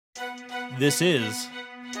This is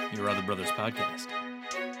Your Other Brothers Podcast.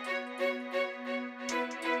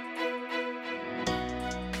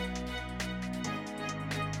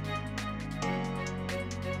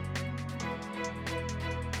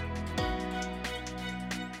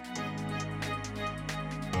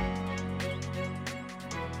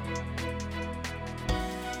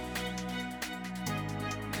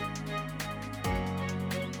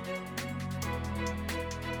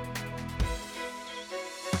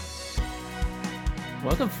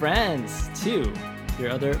 Welcome, friends, to Your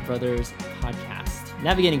Other Brothers Podcast,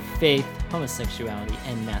 navigating faith, homosexuality,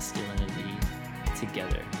 and masculinity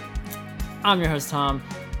together. I'm your host, Tom,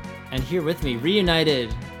 and here with me,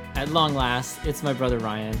 reunited at long last, it's my brother,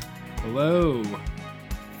 Ryan. Hello.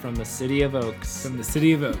 From the City of Oaks. From the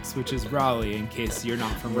City of Oaks, which is Raleigh, in case you're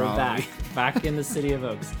not from We're Raleigh. back in the City of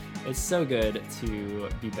Oaks. It's so good to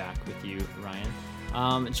be back with you,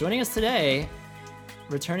 Ryan. Joining us today,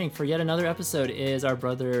 returning for yet another episode, is our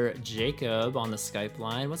brother Jacob on the Skype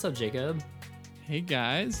line. What's up, Jacob? Hey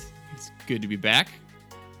guys, it's good to be back.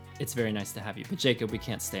 It's very nice to have you, but Jacob, we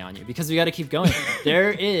can't stay on you because we got to keep going.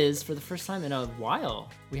 There is, for the first time in a while,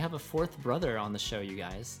 we have a fourth brother on the show, you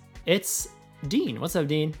guys. It's Dean. What's up,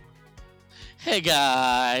 Dean? Hey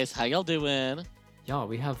guys, how y'all doing? Y'all,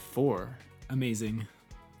 we have four. Amazing.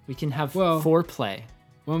 We can have Well, foreplay.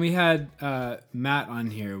 When we had Matt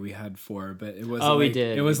on here, we had four, but it wasn't. Oh, we like,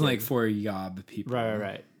 did, It we wasn't did. like four Yob people.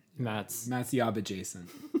 Right. Matt's Yob adjacent.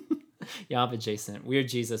 Yob adjacent. Weird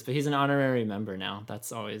Jesus, but he's an honorary member now.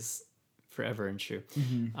 That's always forever and true.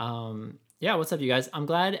 Mm-hmm. Yeah, what's up, you guys? I'm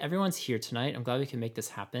glad everyone's here tonight. I'm glad we can make this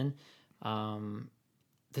happen.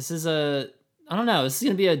 This is going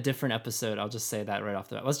to be a different episode. I'll just say that right off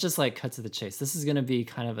the bat. Let's just cut to the chase. This is going to be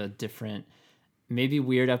kind of a different, maybe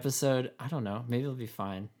weird episode. I don't know. Maybe it'll be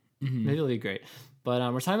fine. Mm-hmm. Maybe it'll be great. But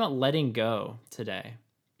we're talking about letting go today.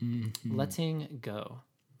 Mm-hmm. Letting go.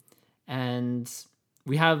 And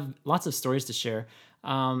we have lots of stories to share.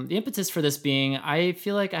 The impetus for this being, I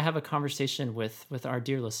feel like I have a conversation with our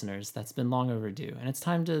dear listeners that's been long overdue. And it's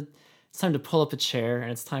time to pull up a chair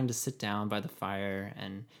and it's time to sit down by the fire.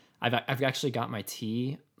 And I've actually got my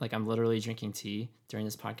tea. I'm literally drinking tea during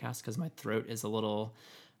this podcast because my throat is a little,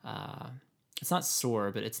 it's not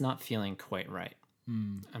sore, but it's not feeling quite right.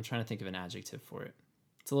 I'm trying to think of an adjective for it.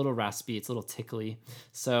 It's a little raspy. It's a little tickly.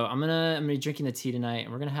 So I'm gonna be drinking the tea tonight,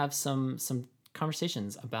 and we're gonna have some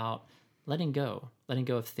conversations about letting go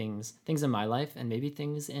of things in my life, and maybe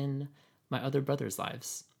things in my other brothers'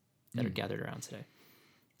 lives that are gathered around today.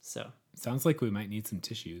 So Sounds like we might need some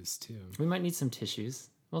tissues too. we might need some tissues.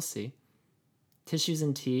 We'll see. Tissues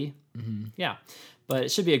and tea. Mm-hmm. Yeah, but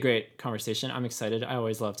it should be a great conversation. I'm excited. I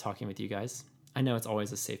always love talking with you guys. I know it's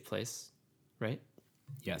always a safe place, right?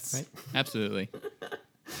 Yes. Right. Absolutely.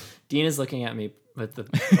 Dean is looking at me with the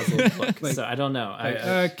puzzled look, so I don't know.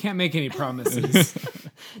 I can't make any promises.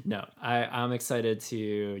 No, I'm excited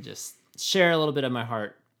to just share a little bit of my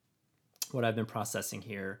heart, what I've been processing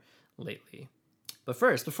here lately. But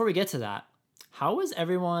first, before we get to that, how was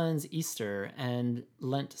everyone's Easter and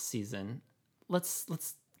Lent season? Let's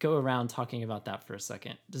go around talking about that for a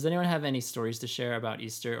second. Does anyone have any stories to share about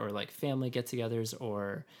Easter or family get-togethers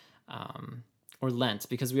or Lent?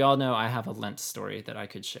 Because we all know I have a Lent story that I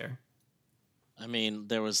could share. I mean,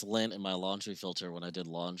 there was lint in my laundry filter when I did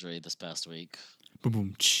laundry this past week. Boom,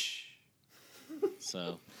 boom, shh.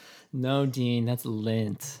 So, No, Dean, that's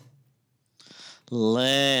Lent.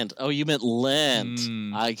 lint. Oh, you meant lint.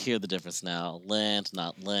 I hear the difference now. Lint,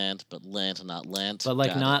 not lint, but lint, not lint. But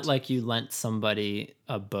Got not it. like you lent somebody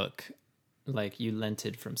a book, like you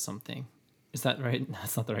lented from something. Is that right?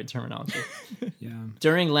 That's not the right terminology. Yeah.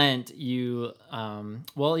 During Lent, you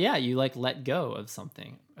you let go of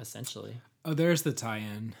something, essentially. Oh, there's the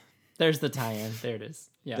tie-in. There's the tie-in. There it is.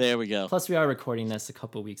 Yeah. There we go. Plus, we are recording this a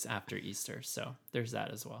couple weeks after Easter, so there's that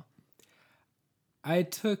as well. I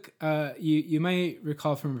took you might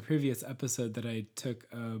recall from a previous episode that I took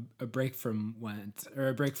a break from Lent, or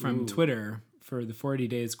a break from Twitter for the 40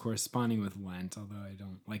 days corresponding with Lent, although I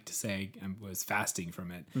don't like to say I was fasting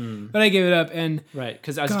from it. But I gave it up, and Right,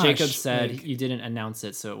 because as Gosh, Jacob said, you didn't announce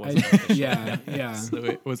it, so it wasn't I, official. yeah. So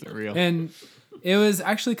it wasn't real. And it was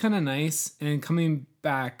actually kind of nice, and coming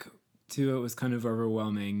back to it was kind of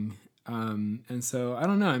overwhelming. And so I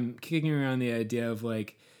don't know, I'm kicking around the idea of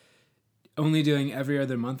only doing every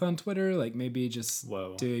other month on Twitter, maybe just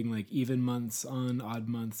doing even months on, odd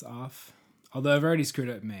months off. Although I've already screwed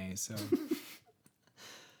up May, so.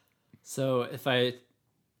 So if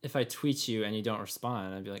I tweet you and you don't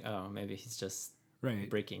respond, I'd be like, oh, maybe he's just Right.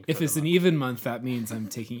 breaking. If for it's the an month. even month, that means I'm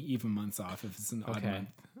taking even months off. If it's an odd Okay. month,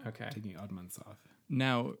 Okay. taking odd months off.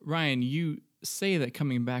 Now, Ryan, you say that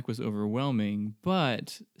coming back was overwhelming,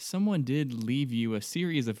 but someone did leave you a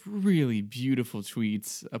series of really beautiful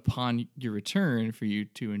tweets upon your return for you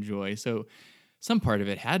to enjoy. So some part of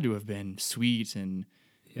it had to have been sweet and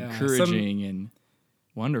encouraging and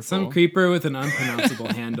wonderful. Some creeper with an unpronounceable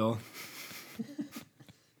handle.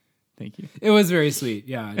 Thank you. It was very sweet.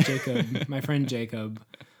 Yeah, Jacob, my friend Jacob,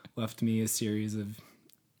 left me a series of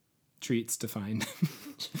treats to find.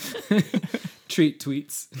 Treat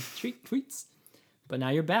tweets. But now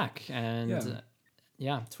you're back, and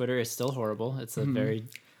Twitter is still horrible. It's a very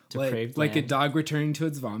depraved like a land. dog returning to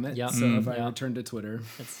its vomit. Yep. So if I return to Twitter,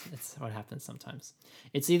 It's what happens sometimes.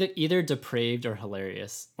 It's either depraved or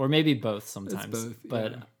hilarious, or maybe both sometimes. both,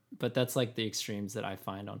 But that's like the extremes that I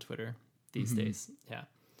find on Twitter these days. Yeah.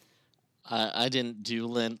 I didn't do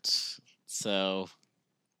Lent, so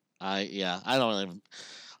I don't even.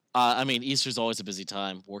 I mean, Easter's always a busy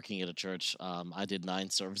time. Working at a church, I did 9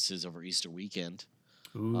 services over Easter weekend.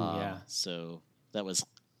 Ooh, yeah. So that was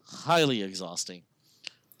highly exhausting.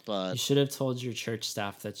 You But should have told your church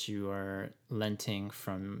staff that you are lenting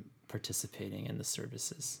from participating in the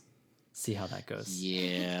services. See how that goes.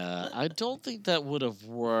 yeah, I don't think that would have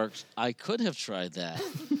worked. I could have tried that,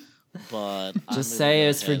 but Just say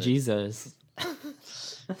it's for Jesus.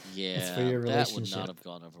 Yeah, for your that would relationship. not have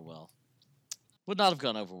gone over well. Would not have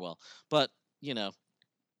gone over well. But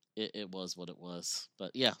it was what it was.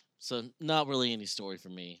 But yeah, so not really any story for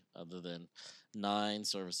me other than 9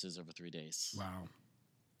 services over 3 days. wow.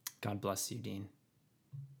 God bless you, Dean.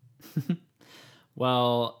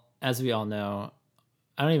 Well, as we all know,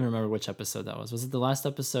 I don't even remember which episode that was. Was it the last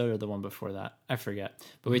episode or the one before that? I forget.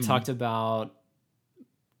 But we talked about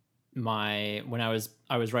when I was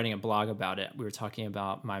writing a blog about it. We were talking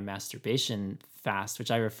about my masturbation fast,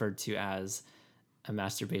 which I referred to as a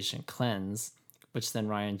masturbation cleanse, which then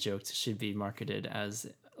Ryan joked should be marketed as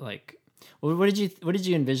like. Well, what did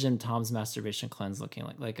you envision Tom's masturbation cleanse looking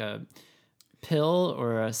like? Like a pill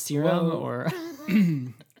or a serum Well, or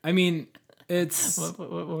I mean, it's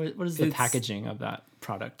what is the it's- packaging of that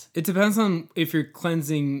product? it depends on if you're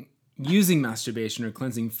cleansing using masturbation or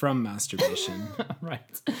cleansing from masturbation.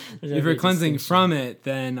 Right. If you're cleansing from it,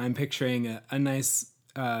 then I'm picturing a nice,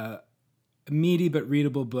 meaty but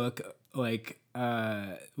readable book, like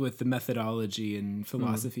with the methodology and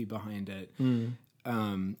philosophy behind it.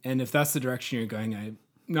 And if that's the direction you're going, I'm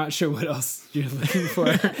not sure what else you're looking for.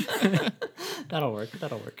 That'll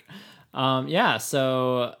work. Yeah.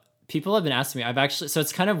 So people have been asking me. I've actually. So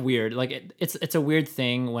it's kind of weird. Like it's a weird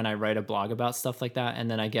thing when I write a blog about stuff like that, and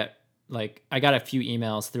then I got a few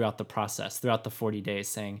emails throughout the process, throughout the 40 days,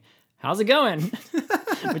 saying, "How's it going?"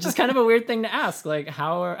 Which is kind of a weird thing to ask. Like,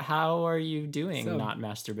 how are you doing? So, not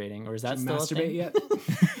masturbating, or is that still a Masturbate thing? yet?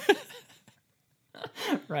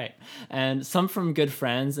 Right. And some from good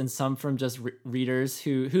friends and some from just readers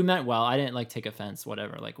who meant well. I didn't take offense,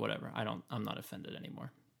 whatever. I'm not offended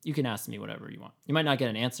anymore. You can ask me whatever you want. You might not get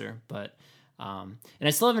an answer, but and I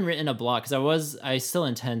still haven't written a blog because I still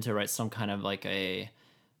intend to write some kind of a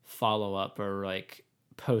follow up or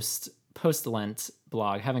post Lent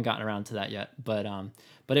blog. Haven't gotten around to that yet, but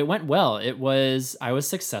it went well. I was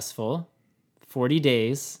successful. 40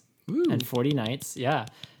 days and 40 nights. Yeah.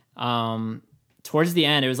 Towards the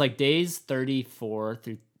end, it was days 34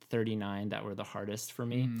 through 39 that were the hardest for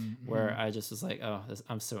me, where I just was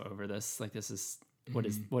I'm so over this. This is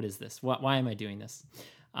what is this? Why am I doing this?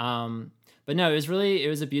 But no, it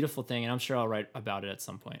was a beautiful thing, and I'm sure I'll write about it at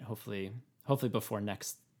some point. Hopefully before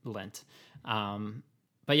next Lent.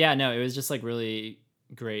 But yeah, no, it was just really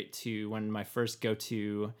great when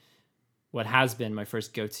what has been my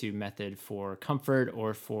first go-to method for comfort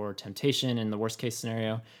or for temptation in the worst case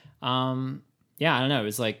scenario. Yeah, I don't know. It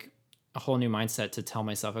was a whole new mindset to tell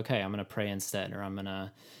myself, okay, I'm going to pray instead, or I'm going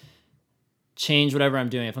to change whatever I'm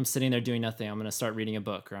doing. If I'm sitting there doing nothing, I'm going to start reading a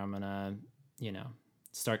book, or I'm going to,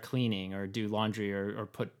 start cleaning or do laundry or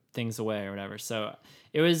put things away or whatever. So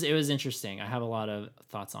it was interesting. I have a lot of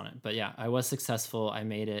thoughts on it, but yeah, I was successful. I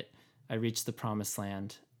made it. I reached the promised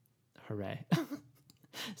land. Hooray.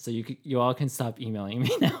 So you all can stop emailing me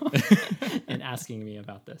now and asking me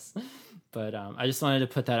about this. But I just wanted to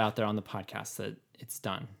put that out there on the podcast that it's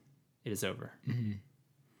done. It is over. Mm-hmm.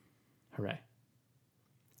 Hooray.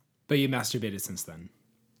 But you masturbated since then.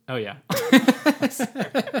 Oh, yeah.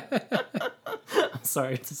 I'm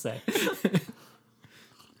sorry to say.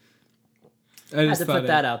 I just had to put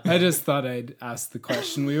that out there. I just thought I'd ask the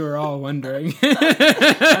question. We were all wondering.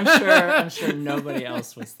 I'm sure nobody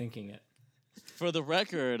else was thinking it. For the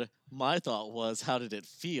record, my thought was, how did it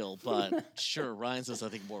feel? But sure, Ryan's is I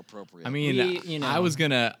think more appropriate. I mean, I was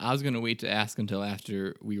gonna wait to ask until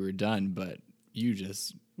after we were done, but you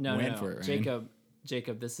just No, went no, for it, Ryan.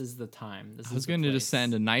 Jacob, this is the time. I was going to just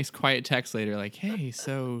send a nice quiet text later like, hey,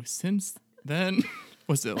 so since then,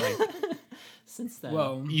 was it like Since then.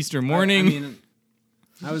 Well, Easter morning? I mean,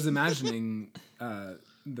 I was imagining the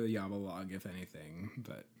Yabalog, if anything,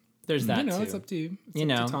 but there's that too. it's up to you. It's You up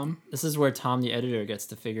know, to Tom. this is where Tom, the editor, gets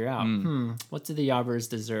to figure out, what do the Yobbers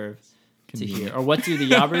deserve to hear? Convenient. Or what do the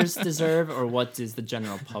Yobbers deserve, or what does the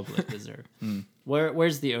general public deserve?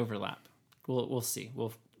 Where's the overlap? We'll see.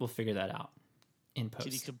 We'll figure that out in post.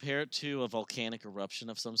 Can you compare it to a volcanic eruption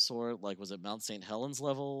of some sort? Like, was it Mount St. Helens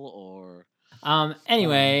level, or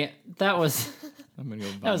Anyway, that was I'm gonna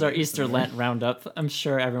go that was our vomit Easter somewhere. Lent roundup. I'm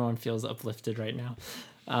sure everyone feels uplifted right now.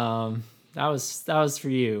 That was for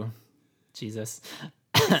you, Jesus.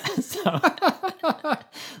 So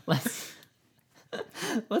let's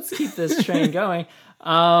keep this train going.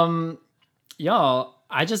 Y'all,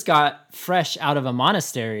 I just got fresh out of a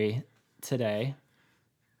monastery today.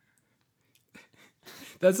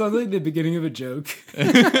 That sounds like the beginning of a joke.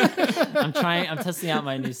 I'm testing out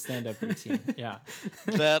my new stand-up routine. Yeah.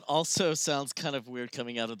 that also sounds kind of weird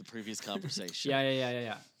coming out of the previous conversation.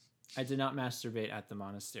 Yeah. I did not masturbate at the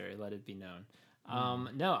monastery, let it be known.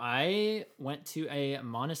 No, I went to a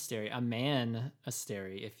monastery, a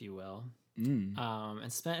man-astery, if you will,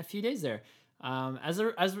 and spent a few days there.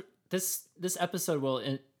 This episode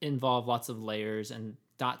will involve lots of layers and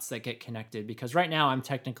dots that get connected, because right now I'm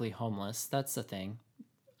technically homeless. That's the thing.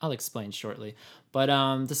 I'll explain shortly.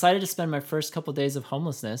 But decided to spend my first couple days of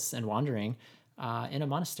homelessness and wandering in a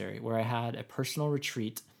monastery where I had a personal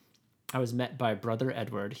retreat. I was met by Brother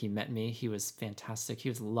Edward. He met me. He was fantastic. He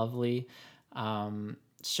was lovely.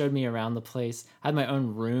 Showed me around the place. I had my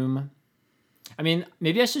own room. I mean,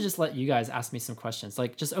 maybe I should just let you guys ask me some questions.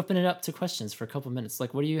 Like, just open it up to questions for a couple minutes.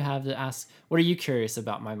 Like, what do you have to ask? What are you curious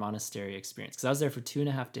about my monastery experience? Because I was there for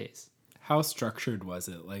 2.5 days. How structured was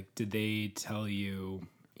it? Like, did they tell you,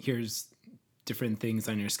 here's different things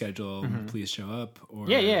on your schedule, please show up? Or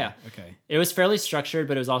Yeah. Okay. It was fairly structured,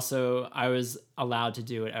 but it was also, I was allowed to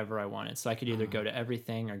do whatever I wanted. So I could either go to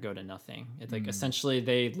everything or go to nothing. It's like, essentially,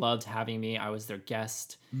 they loved having me. I was their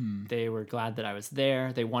guest. They were glad that I was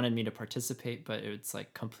there. They wanted me to participate, but it's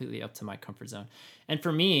like completely up to my comfort zone. And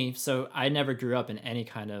for me, so I never grew up in any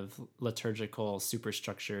kind of liturgical, super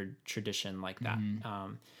structured tradition like that.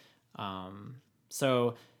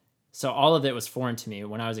 So all of it was foreign to me.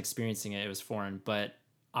 When I was experiencing it, it was foreign. But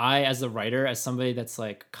I, as a writer, as somebody that's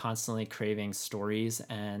like constantly craving stories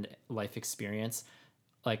and life experience,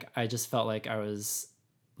 like I just felt like I was,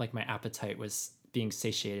 like my appetite was being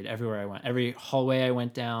satiated everywhere I went. Every hallway I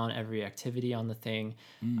went down, every activity on the thing.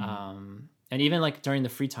 And even like during the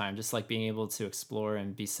free time, just like being able to explore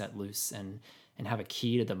and be set loose and have a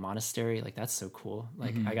key to the monastery. Like, that's so cool.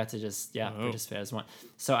 Like I got to just, participate as one.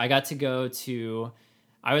 So I got to go to...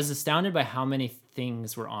 I was astounded by how many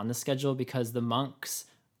things were on the schedule, because the monks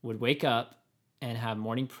would wake up and have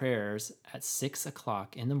morning prayers at 6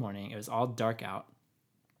 o'clock in the morning. It was all dark out.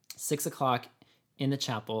 6 o'clock in the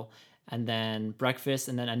chapel, and then breakfast,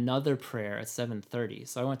 and then another prayer at 7:30.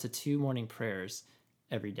 So I went to 2 morning prayers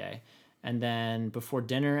every day. And then before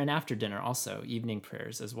dinner and after dinner also, evening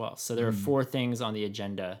prayers as well. So there were 4 things on the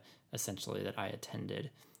agenda, essentially, that I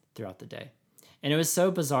attended throughout the day. And it was so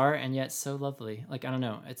bizarre and yet so lovely. Like, I don't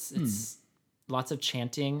know. It's lots of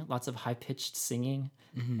chanting, lots of high-pitched singing.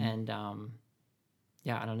 And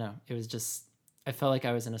I don't know. It was just, I felt like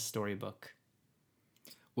I was in a storybook.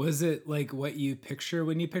 Was it like what you picture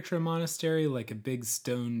when you picture a monastery, like a big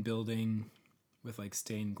stone building with like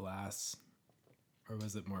stained glass? Or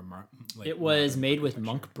was it more like It was modern made with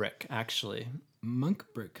architecture? monk brick, actually. Monk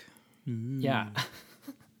brick. Yeah.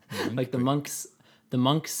 Like the monks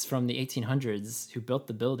from the 1800s who built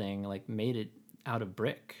the building, like made it out of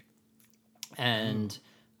brick. And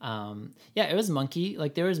it was monkey.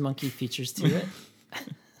 Like, there was monkey features to it.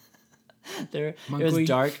 It was Monkly.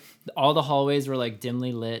 dark. All the hallways were like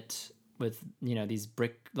dimly lit with, these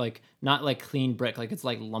brick, like not like clean brick, like it's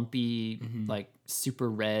like lumpy, like super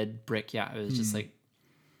red brick. Yeah, it was just like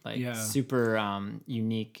super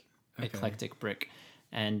unique, eclectic brick.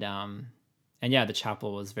 And the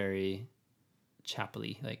chapel was very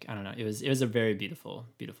chapel-y. Like, I don't know. It was a very beautiful,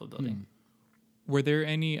 beautiful building. Were there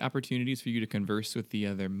any opportunities for you to converse with the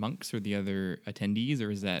other monks or the other attendees, or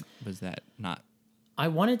was that not? I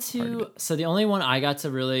wanted part of to. So the only one I got to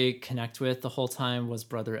really connect with the whole time was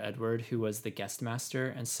Brother Edward, who was the guest master,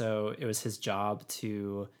 and so it was his job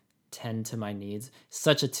to tend to my needs.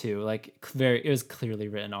 Such a 2, like it was clearly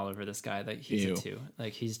written all over this guy that he's Ew. a 2.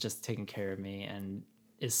 Like, he's just taking care of me and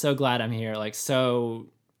is so glad I'm here. Like, so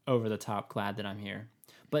over the top glad that I'm here.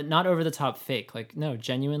 but not over the top fake. Like, no,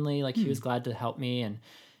 genuinely, like he was glad to help me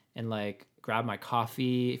and like grab my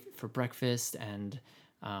coffee for breakfast and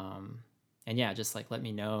yeah, just like let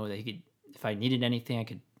me know that he could, if I needed anything, I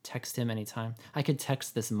could text him anytime. I could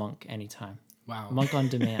text this monk anytime. Wow. Monk on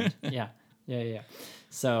demand. Yeah.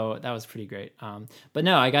 So that was pretty great. But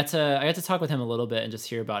no, I got to talk with him a little bit and just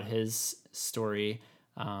hear about his story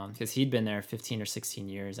because he'd been there 15 or 16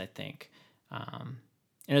 years, I think. And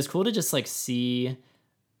it was cool to just like see.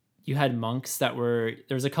 You had monks there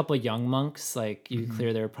was a couple of young monks, like you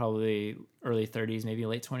clear they were probably early 30s, maybe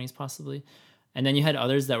late 20s possibly. And then you had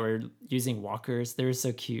others that were using walkers. They were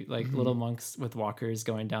so cute, like little monks with walkers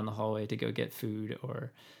going down the hallway to go get food,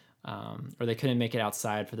 or they couldn't make it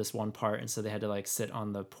outside for this one part. And so they had to like sit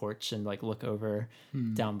on the porch and like look over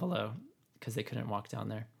down below because they couldn't walk down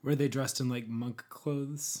there. Were they dressed in like monk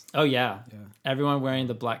clothes? Oh yeah. Everyone wearing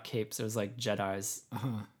the black capes. It was like Jedis,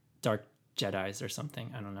 dark Jedis or something.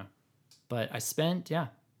 I don't know. But I spent, a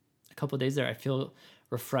couple of days there. I feel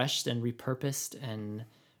refreshed and repurposed and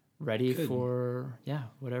ready for,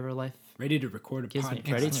 whatever life Ready to record a gives podcast.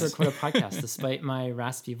 me. Ready to record a podcast despite my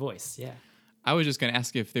raspy voice. Yeah. I was just going to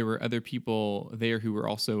ask if there were other people there who were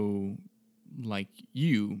also like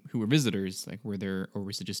you, who were visitors. Like, were there, or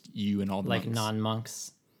was it just you and all the Like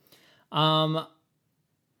monks? non-monks.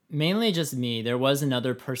 Mainly just me. There was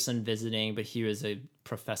another person visiting, but he was a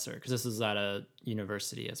professor because this was at a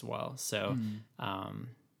university as well. So,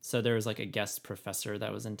 so there was like a guest professor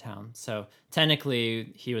that was in town. So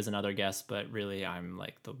technically he was another guest, but really I'm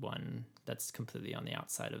like the one that's completely on the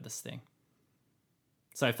outside of this thing.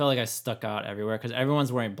 So I felt like I stuck out everywhere because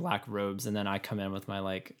everyone's wearing black robes, and then I come in with my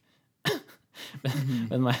like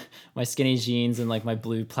with my skinny jeans and like my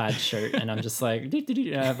blue plaid shirt, and I'm just like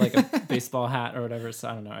I have like a baseball hat or whatever. So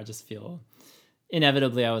I don't know. I just feel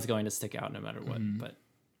inevitably I was going to stick out no matter what. But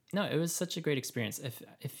no, it was such a great experience.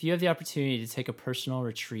 If you have the opportunity to take a personal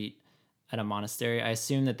retreat at a monastery, I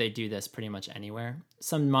assume that they do this pretty much anywhere.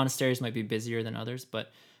 Some monasteries might be busier than others,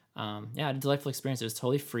 but I had a delightful experience. It was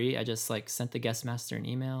totally free. I just like sent the guest master an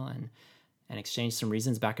email and exchanged some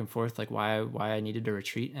reasons back and forth, like why I needed to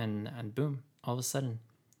retreat, and boom, all of a sudden,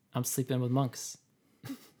 I'm sleeping with monks.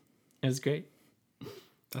 It was great.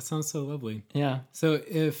 That sounds so lovely. Yeah. So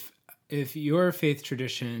if your faith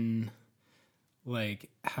tradition like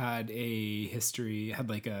had a history, had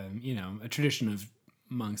like a tradition of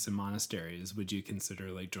monks and monasteries, would you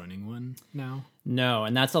consider like joining one now? No,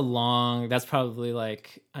 and that's probably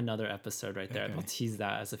like another episode right there. Okay. I'll tease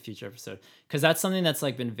that as a future episode because that's something that's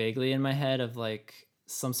like been vaguely in my head of like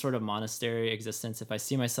some sort of monastery existence. If I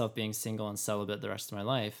see myself being single and celibate the rest of my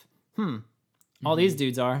life, all these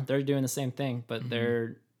dudes they're doing the same thing, but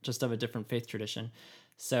they're just of a different faith tradition.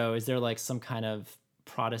 So is there like some kind of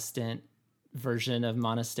Protestant version of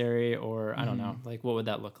monastery, or I don't know, like what would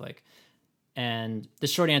that look like? And the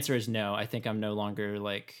short answer is no. I think I'm no longer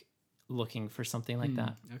like looking for something like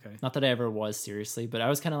that. Okay. Not that I ever was seriously, but I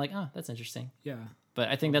was kind of like, oh, that's interesting. Yeah. But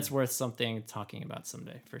I think that's worth something talking about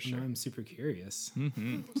someday for sure. I'm super curious.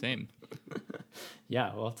 Same.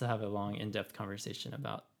 Yeah, we'll have to have a long, in-depth conversation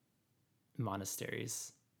about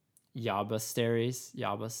monasteries. Yabasteries.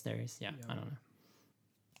 Yeah, I don't know.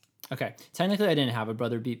 Okay, technically I didn't have a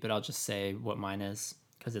brother beat, but I'll just say what mine is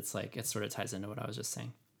because it's like it sort of ties into what I was just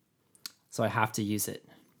saying. So I have to use it,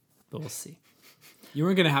 but we'll see. You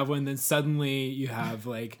weren't gonna have one, then suddenly you have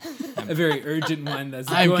like a very urgent one that's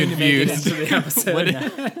I'm going confused. to make it into the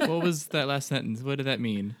episode. What was that last sentence? What did that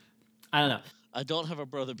mean? I don't know. I don't have a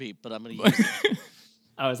brother beat, but I'm gonna use it.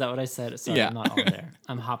 Oh, is that what I said? Sorry, Yeah. I'm not all there.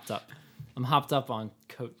 I'm hopped up on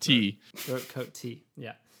coat Tea. Throat coat tea.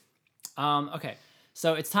 Yeah. Okay.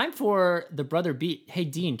 So it's time for the brother beat. Hey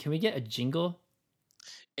Dean, can we get a jingle?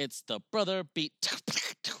 It's the brother beat.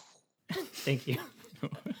 Thank you.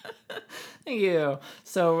 Thank you.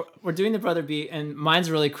 So we're doing the brother beat, and mine's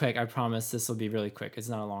really quick. I promise this will be really quick. It's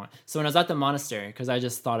not a long one. So when I was at the monastery, because I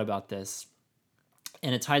just thought about this,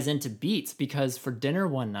 and it ties into beats because for dinner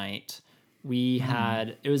one night we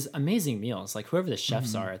had, it was amazing meals. Like whoever the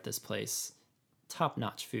chefs are at this place,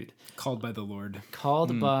 top-notch food. Called by the Lord.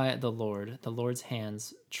 Called by the Lord. The Lord's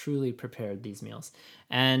hands truly prepared these meals.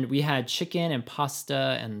 And we had chicken and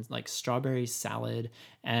pasta and like strawberry salad.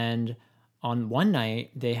 And on one night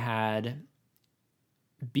they had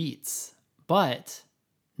beets, but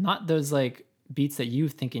not those like beets that you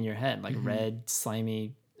think in your head, like red,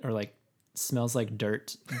 slimy, or like smells like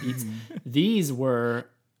dirt beets. These were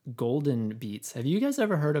golden beets. Have you guys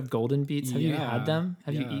ever heard of golden beets? Have you had them?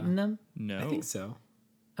 Have you Yeah. eaten them? No. I think so.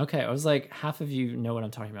 Okay, I was like, half of you know what I'm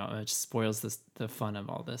talking about, and it just spoils the fun of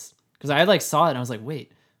all this. Because I like saw it and I was like,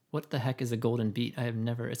 wait, what the heck is a golden beet? I have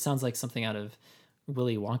never. It sounds like something out of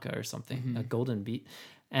Willy Wonka or something, a golden beet,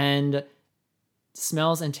 and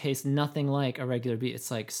smells and tastes nothing like a regular beet.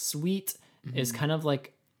 It's like sweet, is kind of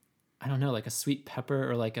like, I don't know, like a sweet pepper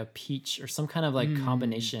or like a peach or some kind of like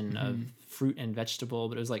combination of fruit and vegetable,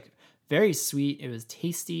 but it was like very sweet. It was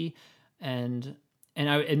tasty, and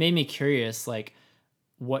it made me curious, like,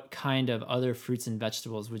 what kind of other fruits and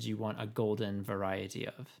vegetables would you want a golden variety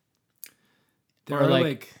of? There Or are like-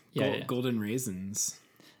 like yeah, yeah. golden raisins.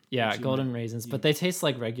 Yeah, you golden raisins, but they taste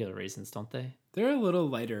like regular raisins, don't they? They're a little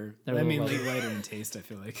lighter. They're a I little mean, lighter. like lighter in taste, I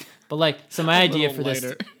feel like. But like, so my idea for this,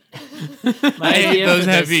 my I hate idea those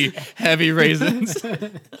for this- heavy raisins.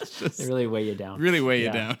 they really weigh you down. Really weigh you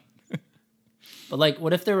Yeah. down. But like,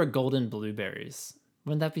 what if there were golden blueberries?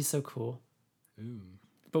 Wouldn't that be so cool? Ooh.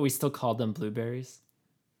 But we still called them blueberries.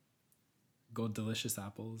 Gold delicious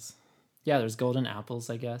apples. Yeah, there's golden apples,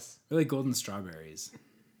 I guess. Really golden strawberries.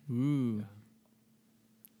 Ooh.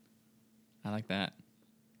 I like that.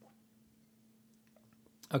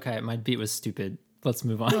 Okay, my beat was stupid. Let's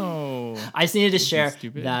move on. Oh, I just needed to share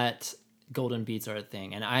stupid. that golden beets are a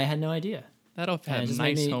thing, and I had no idea. that'll it have a just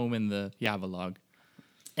made nice me- home in the Yavalog.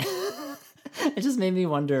 It just made me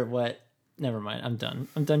wonder what. Never mind. I'm done.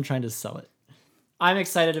 I'm done trying to sell it. I'm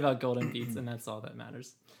excited about golden beets, and that's all that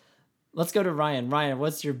matters. Let's go to Ryan. Ryan,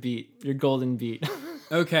 what's your beat? Your golden beat.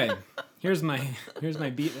 Okay, here's my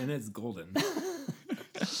beat, and it's golden.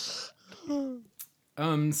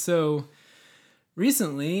 So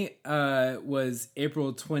recently was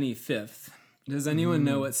April 25th. Does anyone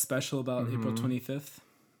know what's special about April 25th?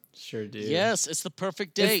 Sure do. Yes, it's the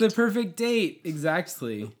perfect date. It's the perfect date,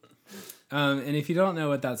 exactly. And if you don't know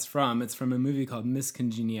what that's from, it's from a movie called Miss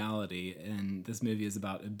Congeniality, and this movie is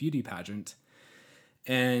about a beauty pageant.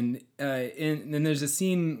 And then there's a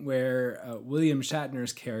scene where William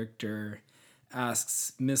Shatner's character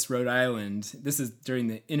asks Miss Rhode Island, this is during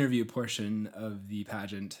the interview portion of the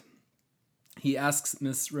pageant, he asks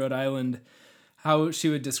Miss Rhode Island how she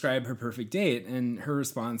would describe her perfect date, and her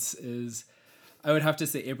response is, I would have to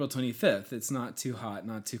say April 25th. It's not too hot,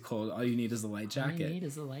 not too cold. All you need is a light All you jacket. need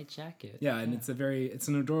is a light jacket. Yeah, and it's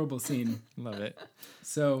an adorable scene. Love it.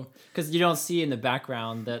 So Because you don't see in the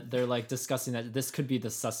background that they're like discussing that this could be the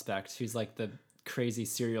suspect who's like the crazy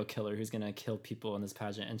serial killer who's gonna kill people in this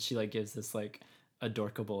pageant, and she like gives this like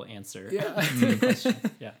adorkable answer. yeah.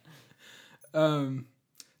 Yeah.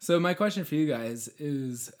 So my question for you guys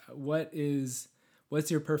is, what's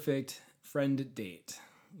your perfect friend date?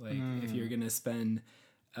 Like if you're gonna spend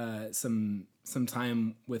some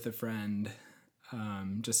time with a friend,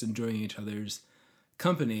 just enjoying each other's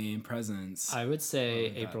company and presence. I would say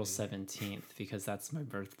would that April be? 17th because that's my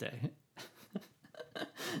birthday.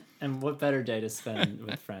 And what better day to spend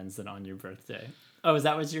with friends than on your birthday? Oh, is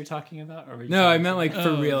that what you're talking about? Or were you No, I trying meant to- like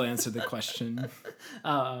for real answer the question.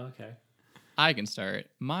 Oh, okay. I can start.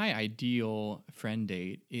 My ideal friend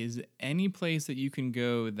date is any place that you can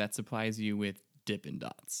go that supplies you with Dippin'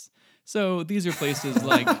 Dots. So these are places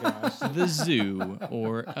like the zoo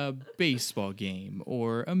or a baseball game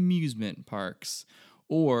or amusement parks,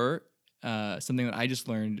 or something that I just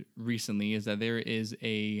learned recently is that there is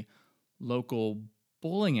a local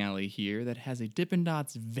bowling alley here that has a Dippin'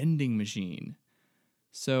 Dots vending machine.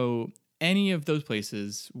 So any of those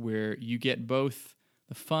places where you get both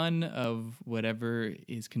the fun of whatever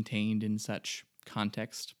is contained in such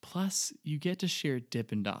context, plus you get to share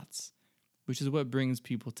Dippin' Dots, which is what brings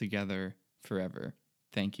people together forever.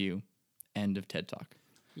 Thank you. End of TED Talk.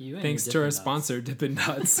 You and Thanks your to our Dippin' Dots. sponsor, Dippin'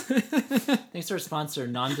 Dots. Thanks to our sponsor,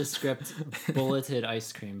 nondescript bulleted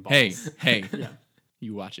ice cream balls. Hey, Yeah.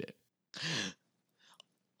 you watch it.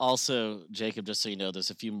 Also, Jacob, just so you know, there's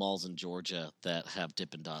a few malls in Georgia that have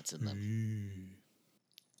Dippin' Dots in them.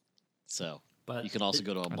 So But you can also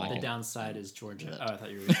go to a the mall. downside is Georgia. Oh, I thought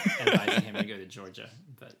you were advising him to go to Georgia.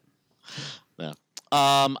 But Yeah.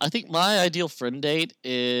 I think my ideal friend date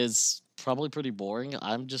is probably pretty boring.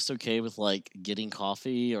 I'm just okay with like getting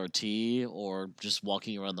coffee or tea or just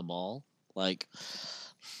walking around the mall. Like,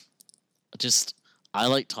 just I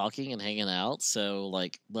like talking and hanging out. So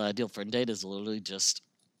like my ideal friend date is literally just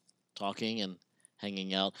talking and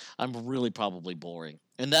hanging out. I'm really probably boring.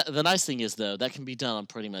 And that the nice thing is though, that can be done on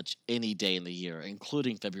pretty much any day in the year,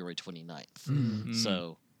 including February 29th.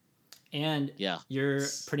 So and yeah. you're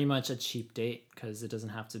pretty much a cheap date because it doesn't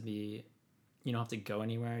have to be, you don't have to go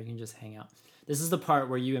anywhere. You can just hang out. This is the part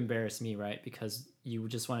where you embarrass me, right? Because you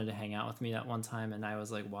just wanted to hang out with me that one time, and I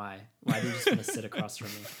was like, why? Why do you just want to sit across from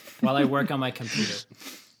me while I work on my computer?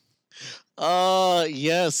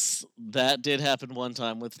 Yes, that did happen one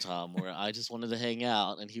time with Tom where I just wanted to hang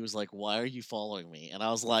out and he was like, "Why are you following me?" And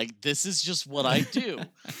I was like, "This is just what I do."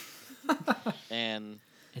 And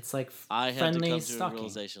It's like I had to friendly come to a stalking.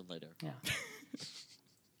 realization later. Yeah.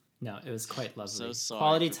 No, it was quite lovely. So sorry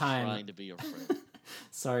Quality for time. trying to be your friend.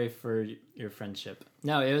 Sorry for your friendship.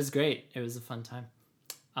 No, it was great. It was a fun time.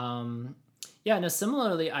 Yeah, no,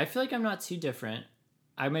 similarly, I feel like I'm not too different.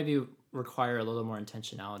 I maybe require a little more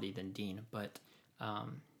intentionality than Dean, but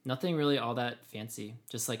nothing really all that fancy.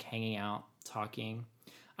 Just like hanging out, talking.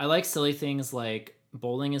 I like silly things like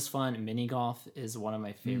bowling is fun. Mini golf is one of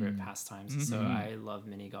my favorite pastimes. So I love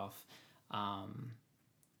mini golf.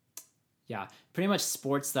 Yeah, pretty much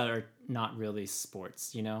sports that are not really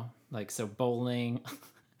sports, you know? Like, so bowling,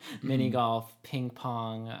 mini golf, ping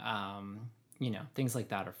pong, things like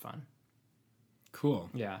that are fun. Cool.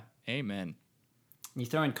 Yeah. Amen. You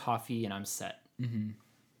throw in coffee and I'm set.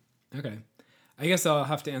 Okay. I guess I'll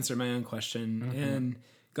have to answer my own question. And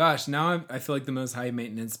gosh, now I feel like the most high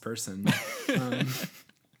maintenance person.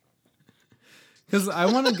 Because I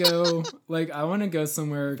want to go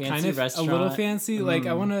somewhere Fancy kind of restaurant. a little fancy. Like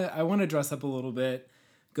I want to dress up a little bit,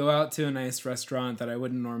 go out to a nice restaurant that I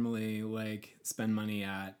wouldn't normally like spend money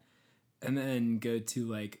at, and then go to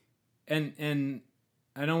like, and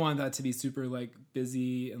I don't want that to be super like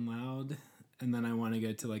busy and loud. And then I want to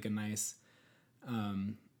go to like a nice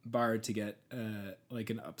bar to get like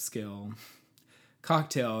an upscale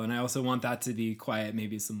cocktail, and I also want that to be quiet.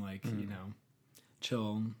 Maybe some like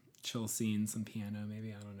chill scene, some piano,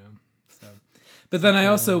 maybe, I don't know. So, but then I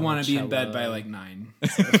also want to be in bed by like 9.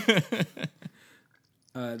 So.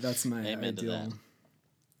 That's my Amen to ideal that.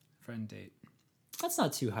 friend date. That's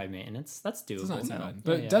not too high maintenance. That's doable. It's not too No. bad,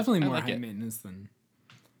 but Yeah. definitely I more like high it. maintenance than.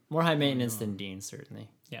 More high maintenance than Dean, certainly.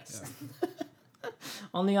 Yes.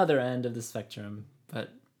 On the other end of the spectrum,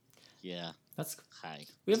 but Yeah. that's Hi.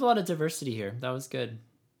 we have a lot of diversity here. That was good.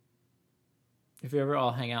 If we ever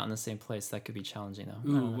all hang out in the same place, that could be challenging, though. I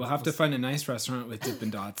Ooh, don't know. we'll have to find a nice restaurant with Dippin'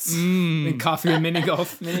 Dots Mm. and coffee and mini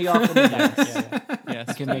golf. Mini golf in the back. Yeah. Yes,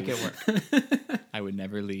 We can make it work. I would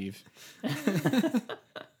never leave.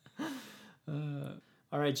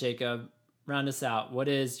 All right, Jacob, round us out. What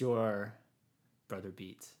is your brother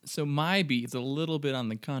beat? So my beat's a little bit on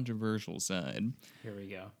the controversial side. Here we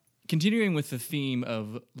go. Continuing with the theme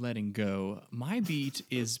of letting go, my beat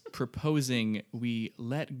is proposing we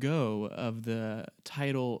let go of the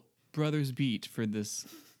title Brothers Beat for this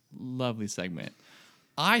lovely segment.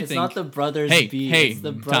 I It's think not the brothers hey, beat. hey, It's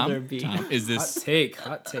the brother Tom, beat. Tom, is Hot this take.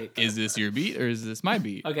 is this your beat or is this my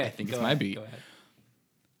beat? Okay, I think go it's my ahead, beat. Go ahead.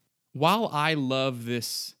 While I love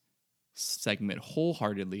this segment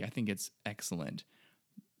wholeheartedly, I think it's excellent.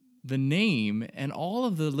 The name and all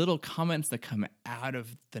of the little comments that come out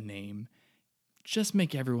of the name just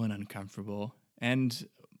make everyone uncomfortable. And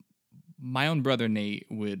my own brother Nate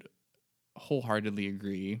would wholeheartedly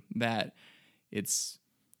agree that it's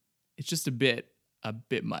just a bit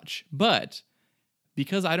much. But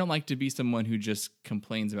because I don't like to be someone who just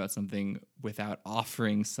complains about something without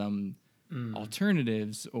offering some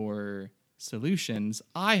alternatives or solutions,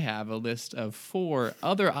 I have a list of 4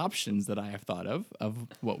 other options that I have thought of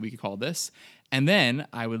what we could call this. And then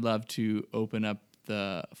I would love to open up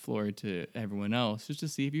the floor to everyone else just to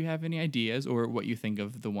see if you have any ideas or what you think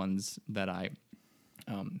of the ones that I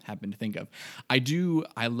happen to think of.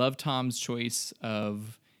 I love Tom's choice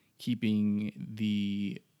of keeping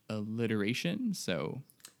the alliteration. So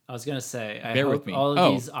I was gonna say, I Bear with hope me. all of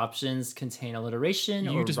Oh. these options contain alliteration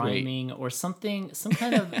You or just wait. rhyming or something, some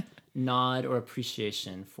kind of nod or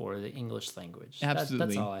appreciation for the English language. That's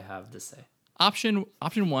Absolutely. all I have to say. option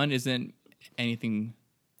 1 isn't anything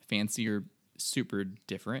fancy or super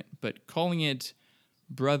different, but calling it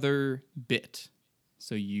brother bit.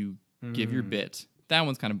 So you give your bit. That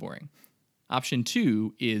one's kind of boring. Option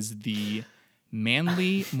 2 is the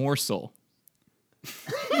manly morsel.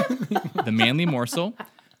 The manly morsel.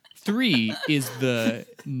 3 is the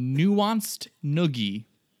nuanced noogie.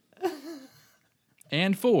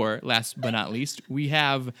 And 4, last but not least, we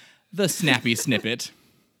have the snappy snippet.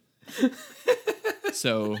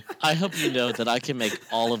 So I hope you know that I can make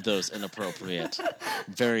all of those inappropriate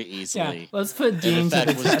very Yeah, easily. let's put And Dean in to fact,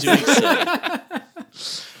 the was test. doing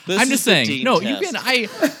so. This I'm is just the saying. Dean No, test. you can.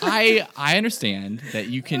 I understand that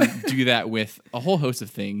you can do that with a whole host of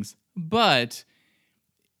things, but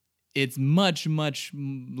it's much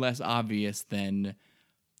less obvious than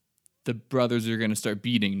the brothers are going to start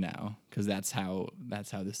beating now, because that's how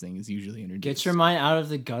this thing is usually introduced. Get your mind out of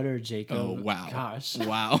the gutter, Jacob. Oh wow! Gosh.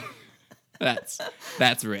 Wow,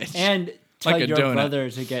 that's rich. And tell Like a your donut. brother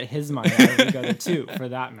to get his mind out of the gutter too, for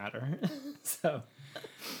that matter. So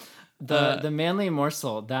the manly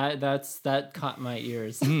morsel that caught my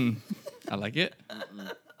ears. I like it. I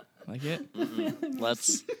like it.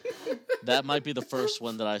 Let's That might be the first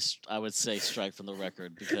one that I would say strike from the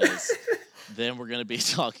record, because then we're gonna be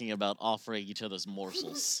talking about offering each other's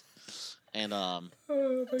morsels, and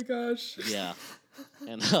Oh my gosh. yeah,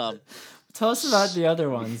 and Tell us about the other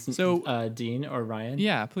ones. So- Dean or Ryan.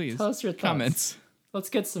 Yeah, please. Tell us your thoughts. comments. Let's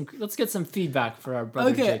get some feedback for our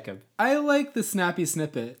brother Okay. Jacob. I like the snappy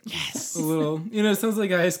snippet. Yes. A little, it sounds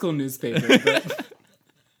like a high school newspaper. But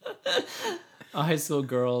A high school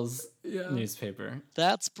girls yeah. newspaper.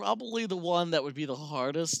 that's probably the one that would be the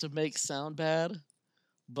hardest to make sound bad.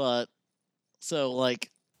 But so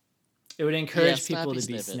like It would encourage snappy people to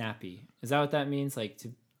be snippet. snappy. Is that what that means? Like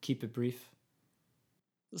to keep it brief?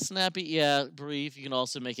 snappy, yeah, brief. You can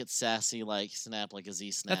also make it sassy, like snap, like a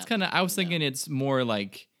Z snap. That's kind of. I was you know. thinking it's more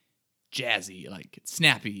like jazzy, like it's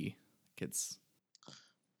snappy. Like it's.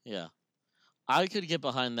 Yeah, I could get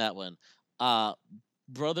behind that one.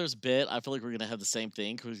 Brothers bit. I feel like we're gonna have the same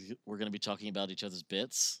thing, because we're gonna be talking about each other's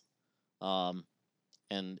bits.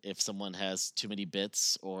 And if someone has too many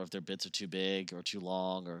bits, or if their bits are too big or too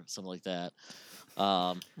long, or something like that. What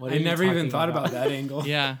are I you never even talking thought about that angle.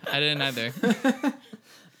 Yeah, I didn't either.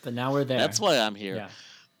 But now we're there. That's why I'm here.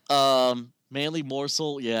 Yeah. Manly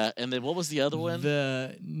morsel, yeah. And then what was the other one?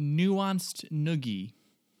 The nuanced noogie.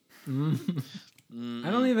 I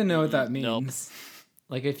don't even know what that means. Nope.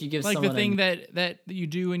 Like if you give Like someone the thing that you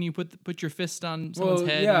do when you put your fist on Well, someone's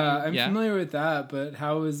head. yeah, and I'm familiar with that, but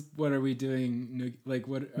what are we doing? Like,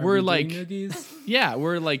 what are We're we like- doing noogies? Yeah,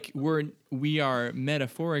 we are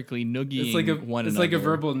metaphorically noogieing It's like a one it's another. like a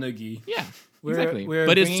verbal noogie. Yeah, we're, exactly. we're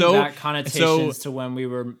but it's bringing so back connotations to when we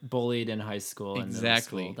were bullied in high school and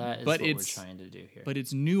Exactly. middle school. That is But what we're it's- trying to do here. but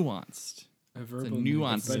it's nuanced. A verbal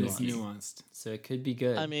nuanced noogie, but it's noogie. nuanced. So it could be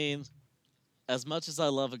good. I mean, as much as I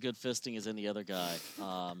love a good fisting as any other guy,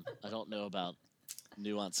 I don't know about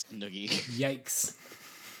nuanced noogie. Yikes!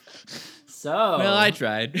 so Well, I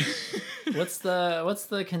tried. what's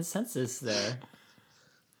the consensus there?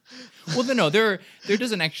 Well, no, there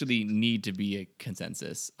doesn't actually need to be a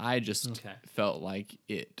consensus. I just Okay. felt like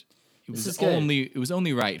it This was is good.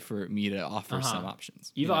 only right for me to offer some Uh-huh.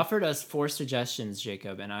 options. You've you know? offered us 4 suggestions,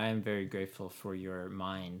 Jacob, and I am very grateful for your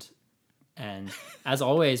mind. And as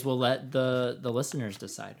always, we'll let the listeners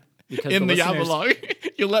decide. Because in the listeners- Yabalog.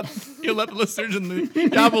 you let the listeners in the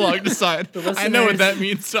Yabalog decide. I know what listeners- that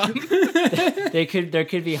means, Tom. there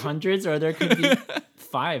could be hundreds or there could be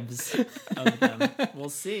 5s of them. We'll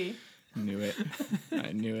see. Knew it.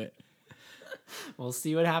 I knew it. We'll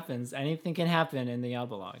see what happens. Anything can happen in the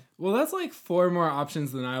Yabalog. Well, that's like 4 more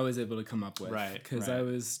options than I was able to come up with. Right, Because right. I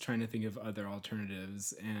was trying to think of other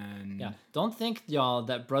alternatives, and Yeah. Don't think, y'all,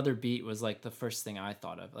 that Brother Beat was like the first thing I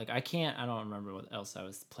thought of. Like I don't remember what else I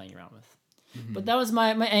was playing around with. But that was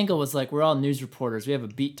my angle was like, we're all news reporters. We have a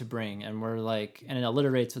beat to bring and we're like, and it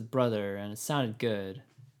alliterates with brother and it sounded good.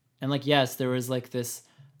 And like, yes, there was like this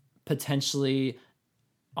potentially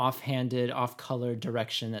offhanded, off-color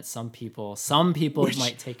direction that some people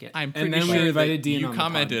might take it. I'm And pretty then we sure invited that Dean you on the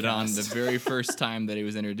commented on podcast. the very first time that it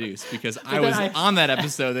was introduced because I then was I- on that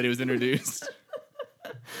episode that it was introduced.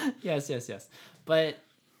 Yes. But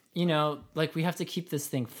like we have to keep this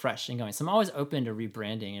thing fresh and going. So I'm always open to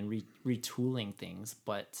rebranding and retooling things,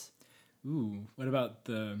 but ooh, what about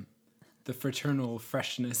the fraternal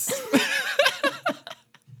freshness?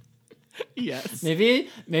 Yes. maybe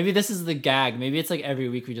this is the gag. Maybe it's like every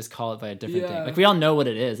week we just call it by a different thing. Yeah. Like we all know what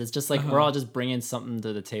it is. It's just like we're all just bringing something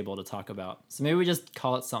to the table to talk about. So maybe we just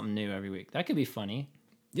call it something new every week. That could be funny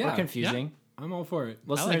Yeah, or confusing. I'm all for it.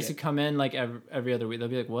 Listeners it. who come in like every other week, they'll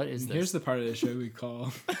be like, "What is this?" Here's the part of the show we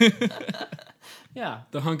call Yeah,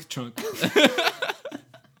 the hunk trunk.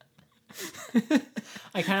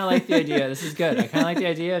 I kind of like the idea. This is good. I kind of like the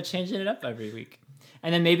idea of changing it up every week.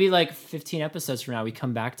 And then maybe like 15 episodes from now, we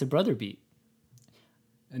come back to Brother Beat.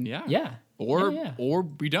 Yeah. Yeah. Or Yeah. or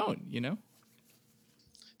we don't,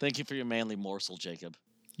 Thank you for your manly morsel, Jacob.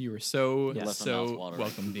 You were so Yes. Left my mouth so watering.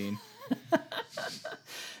 welcome, Dean.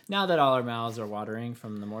 Now that all our mouths are watering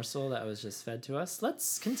from the morsel that was just fed to us,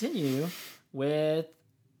 let's continue with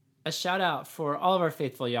a shout out for all of our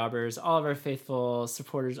faithful yobbers, all of our faithful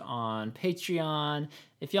supporters on Patreon.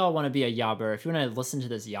 If y'all want to be a yobber, if you want to listen to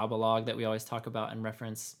this yabalog that we always talk about and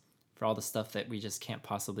reference for all the stuff that we just can't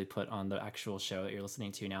possibly put on the actual show that you're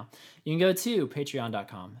listening to now, you can go to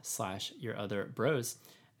patreon.com/yourotherbros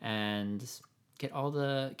and get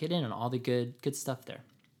in on all the good stuff there.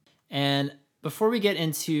 And before we get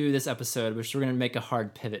into this episode, which we're going to make a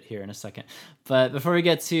hard pivot here in a second, but before we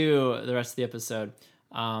get to the rest of the episode,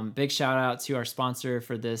 big shout out to our sponsor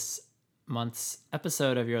for this month's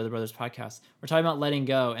episode of Your Other Brothers podcast. We're talking about letting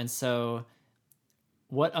go. And so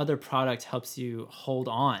what other product helps you hold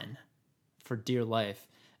on for dear life?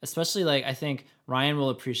 especially like I think Ryan will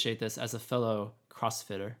appreciate this as a fellow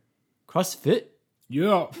CrossFitter. CrossFit?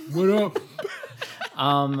 Yeah, what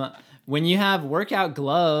up? When you have workout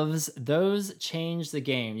gloves, those change the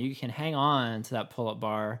game. You can hang on to that pull-up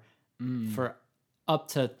bar for up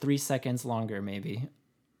to 3 seconds longer, maybe.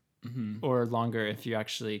 Or longer if you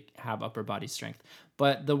actually have upper body strength.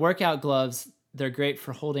 But the workout gloves, they're great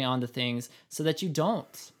for holding on to things so that you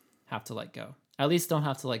don't have to let go. At least don't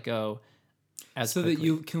have to let go as So quickly. that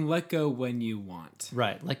you can let go when you want.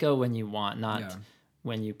 Right. Let go when you want, not Yeah.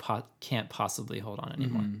 when you can't possibly hold on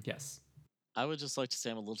anymore. Yes. I would just like to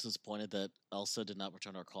say I'm a little disappointed that Elsa did not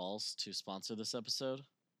return our calls to sponsor this episode.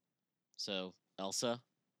 So, Elsa,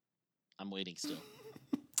 I'm waiting still.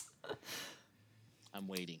 I'm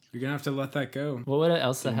waiting. You're gonna have to let that go. What would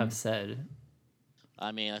Elsa have said?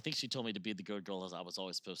 I mean, I think she told me to be the good girl as I was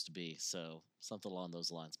always supposed to be. So, something along those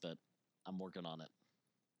lines, but I'm working on it.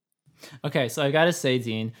 Okay, so I gotta say,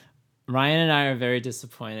 Dean, Ryan and I are very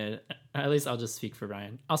disappointed. At least I'll just speak for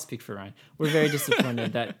Ryan. I'll speak for Ryan. We're very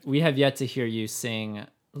disappointed that we have yet to hear you sing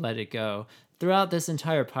Let It Go. Throughout this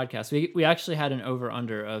entire podcast, we actually had an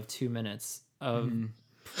over-under of 2 minutes of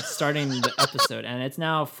starting the episode, and it's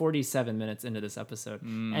now 47 minutes into this episode,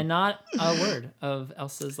 and not a word of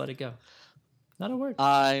Elsa's Let It Go. Not a word.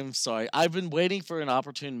 I'm sorry. I've been waiting for an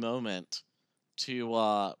opportune moment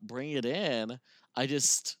to bring it in. I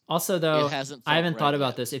just Also, though, it hasn't I felt haven't thought right about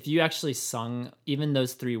yet. this. If you actually sung even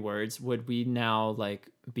those 3 words, would we now like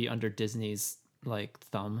be under Disney's like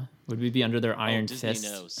thumb? Would we be under their iron Disney fist?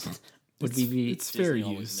 knows. Would we be? It's fair Disney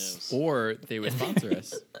always use. knows. Or they would sponsor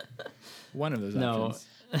us. One of those No. options.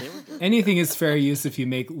 They were good. Anything is fair use if you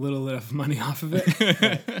make little enough money off of it.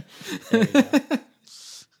 There you go.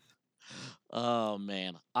 Oh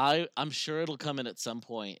man, I'm sure it'll come in at some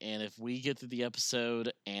point, and if we get to the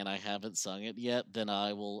episode and I haven't sung it yet, then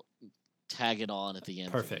I will tag it on at the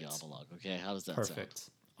end Perfect. of the Yabalog. Okay, how does that sound? Perfect.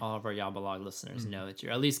 All of our Yabalog listeners know that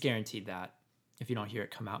you're at least guaranteed that if you don't hear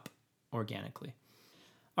it come out organically.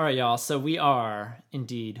 All right, y'all. So we are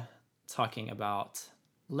indeed talking about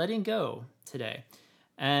letting go today.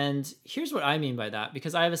 And here's what I mean by that,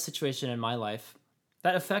 because I have a situation in my life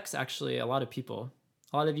that affects actually a lot of people,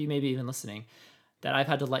 a lot of you maybe even listening, that I've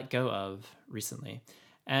had to let go of recently.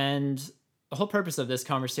 And the whole purpose of this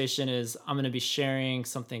conversation is I'm going to be sharing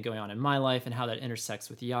something going on in my life and how that intersects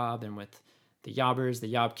with Yob and with the Yobbers, the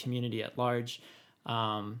Yob community at large.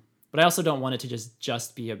 But I also don't want it to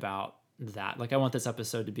just be about that. Like, I want this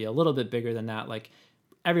episode to be a little bit bigger than that. Like,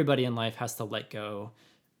 everybody in life has to let go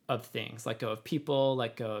of things, let go of people,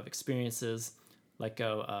 let go of experiences, let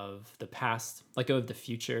go of the past, let go of the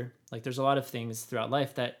future. Like, there's a lot of things throughout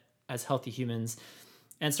life that as healthy humans,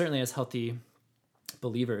 and certainly as healthy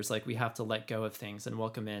believers, like, we have to let go of things and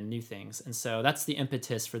welcome in new things. And so that's the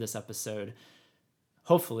impetus for this episode,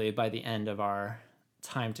 hopefully by the end of our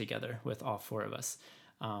time together with all 4 of us.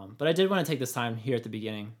 But I did want to take this time here at the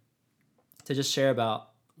beginning to just share about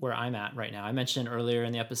where I'm at right now. I mentioned earlier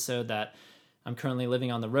in the episode that I'm currently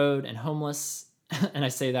living on the road and homeless. And I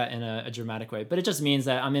say that in a dramatic way, but it just means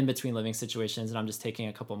that I'm in between living situations and I'm just taking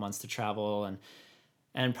a couple months to travel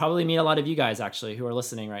and probably meet a lot of you guys actually who are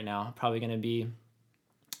listening right now. Probably going to be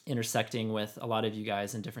intersecting with a lot of you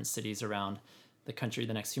guys in different cities around the country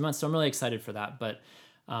the next few months. So I'm really excited for that. But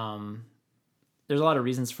there's a lot of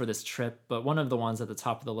reasons for this trip, but one of the ones at the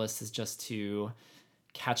top of the list is just to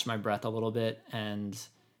catch my breath a little bit and,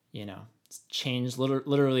 you know,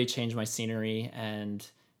 literally change my scenery and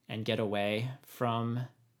get away from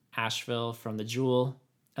Asheville, from the Jewel.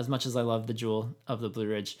 As much as I love the Jewel of the Blue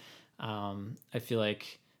Ridge, I feel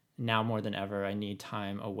like now more than ever, I need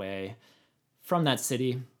time away from that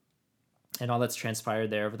city and all that's transpired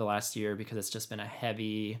there over the last year, because it's just been a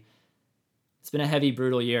heavy,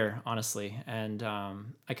 brutal year, honestly. And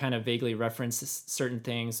I kind of vaguely reference certain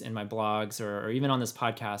things in my blogs or even on this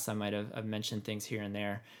podcast. I might have mentioned things here and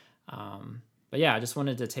there. But yeah, I just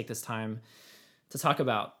wanted to take this time to talk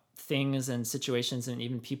about things and situations and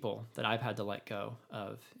even people that I've had to let go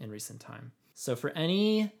of in recent time. So for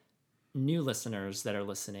any new listeners that are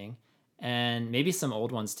listening, and maybe some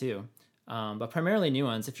old ones too, but primarily new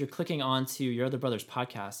ones, if you're clicking onto Your Other Brothers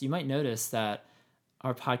podcast, you might notice that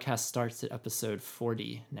our podcast starts at episode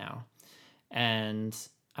 40 now. And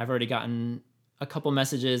I've already gotten a couple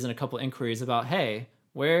messages and a couple inquiries about, hey,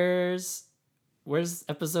 where's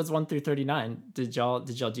episodes 1 through 39? Did y'all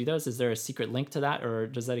do those? Is there a secret link to that, or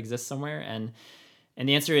does that exist somewhere? And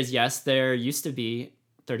the answer is yes. There used to be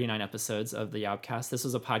 39 episodes of the Yobcast. This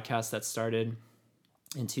was a podcast that started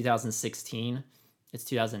in 2016. It's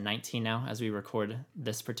 2019 now as we record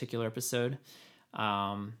this particular episode.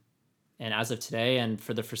 And And as of today and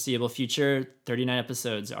for the foreseeable future, 39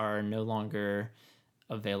 episodes are no longer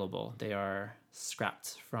available. They are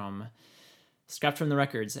scrapped from the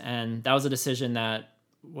records. And that was a decision that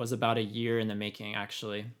was about a year in the making,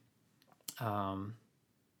 actually. And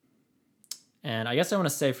I guess I want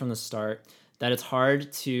to say from the start that it's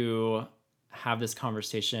hard to have this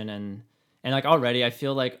conversation and like already I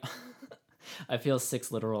feel like I feel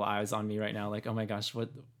 6 literal eyes on me right now. Like, oh my gosh, what,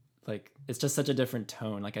 like, it's just such a different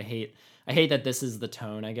tone. Like I hate that this is the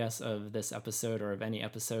tone, I guess, of this episode or of any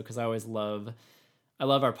episode. Cause I love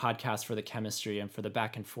our podcast for the chemistry and for the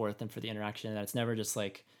back and forth and for the interaction. That it's never just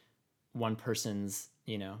like one person's,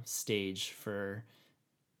 stage for,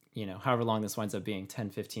 however long this winds up being, 10,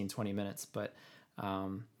 15, 20 minutes. But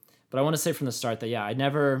I want to say from the start that, yeah,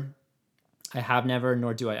 I have never,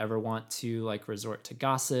 nor do I ever want to like resort to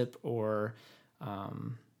gossip or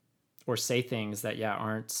say things that,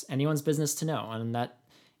 aren't anyone's business to know. And that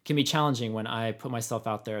can be challenging when I put myself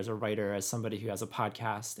out there as a writer, as somebody who has a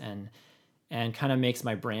podcast and kind of makes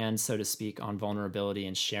my brand, so to speak, on vulnerability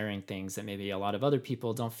and sharing things that maybe a lot of other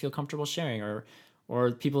people don't feel comfortable sharing, or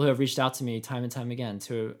people who have reached out to me time and time again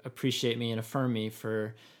to appreciate me and affirm me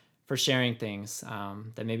for sharing things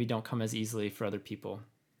that maybe don't come as easily for other people.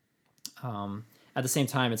 At the same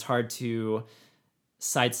time, it's hard to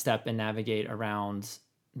sidestep and navigate around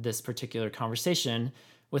this particular conversation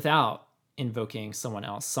without invoking someone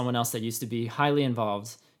else that used to be highly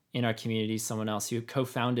involved in our community, someone else who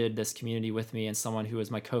co-founded this community with me, and someone who was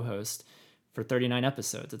my co-host for 39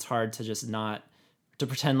 episodes. It's hard to just not to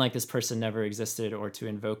pretend like this person never existed or to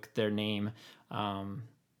invoke their name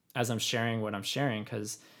as I'm sharing what I'm sharing,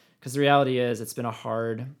 because the reality is it's been a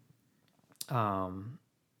hard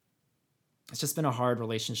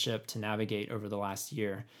relationship to navigate over the last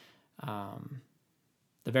year.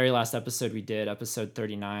 The very last episode we did, episode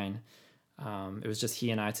 39, it was just he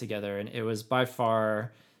and I together, and it was by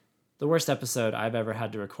far the worst episode I've ever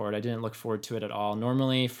had to record. I didn't look forward to it at all.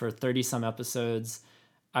 Normally for 30 some episodes,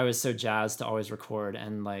 I was so jazzed to always record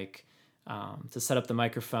and like to set up the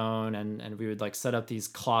microphone, and we would like set up these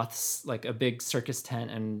cloths, like a big circus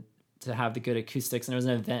tent, and to have the good acoustics, and it was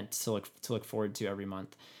an event to look forward to every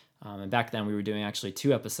month. And back then we were doing actually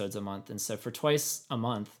 2 episodes a month. And so for twice a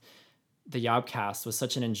month, the Yobcast was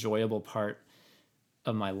such an enjoyable part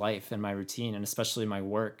of my life and my routine, and especially my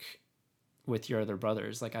work with Your Other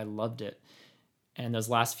Brothers. Like I loved it. And those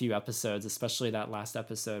last few episodes, especially that last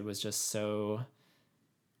episode, was just so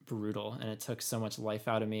brutal, and it took so much life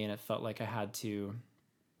out of me, and it felt like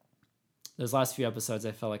those last few episodes,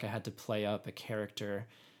 I felt like I had to play up a character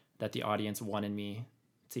that the audience wanted me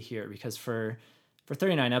to hear, because for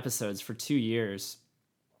 39 episodes, for 2 years,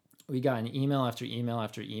 we got an email after email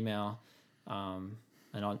after email, and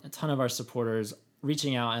a ton of our supporters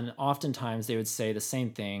reaching out, and oftentimes they would say the same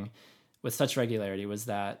thing with such regularity, was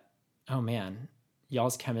that, oh man,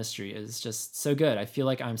 y'all's chemistry is just so good. I feel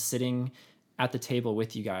like I'm sitting at the table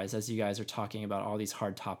with you guys as you guys are talking about all these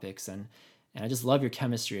hard topics, and I just love your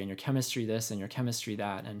chemistry, and your chemistry this and your chemistry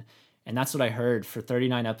that, and that's what I heard for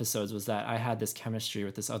 39 episodes, was that I had this chemistry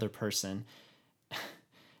with this other person.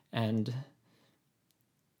 And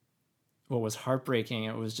what was heartbreaking,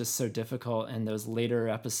 it was just so difficult in those later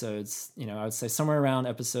episodes, I would say somewhere around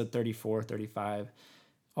episode 34, 35,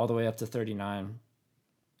 all the way up to 39,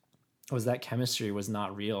 was that chemistry was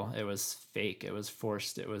not real. It was fake. It was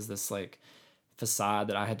forced. It was this like facade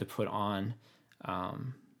that I had to put on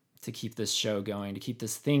to keep this show going, to keep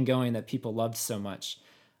this thing going that people loved so much.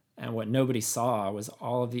 And what nobody saw was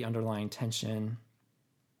all of the underlying tension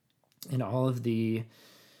and all of the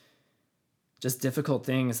just difficult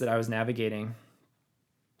things that I was navigating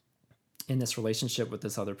in this relationship with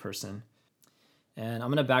this other person. And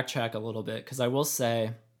I'm going to backtrack a little bit, because I will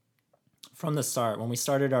say from the start, when we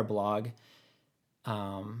started our blog,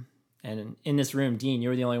 and in this room, Dean, you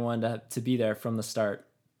were the only one to be there from the start.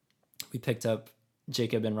 We picked up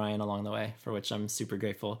Jacob and Ryan along the way, for which I'm super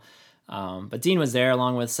grateful. But Dean was there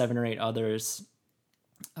along with 7 or 8 others.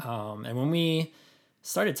 And when we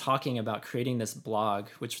started talking about creating this blog,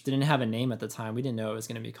 which didn't have a name at the time, we didn't know it was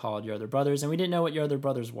going to be called Your Other Brothers, and we didn't know what Your Other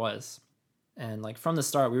Brothers was. And like from the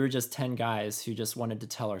start, we were just 10 guys who just wanted to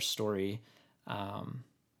tell our story. And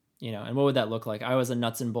what would that look like? I was a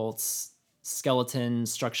nuts and bolts skeleton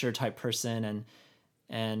structure type person,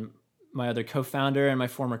 and my other co-founder and my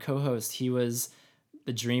former co-host, he was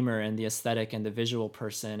the dreamer and the aesthetic and the visual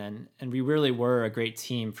person, and we really were a great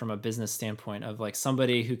team from a business standpoint, of like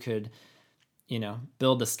somebody who could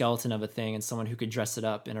build the skeleton of a thing, and someone who could dress it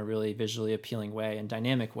up in a really visually appealing way and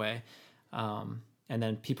dynamic way. And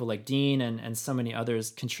then people like Dean and so many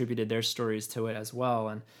others contributed their stories to it as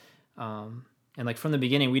well. And like from the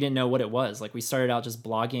beginning, we didn't know what it was. Like we started out just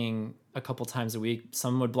blogging a couple times a week.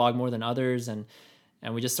 Some would blog more than others, and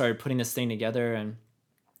we just started putting this thing together. And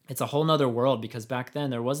it's a whole nother world, because back then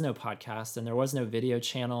there was no podcast and there was no video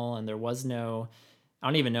channel and there was no, I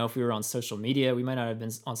don't even know if we were on social media. We might not have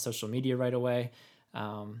been on social media right away.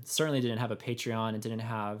 Certainly didn't have a Patreon and didn't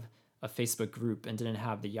have a Facebook group and didn't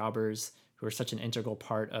have the Yobbers, who are such an integral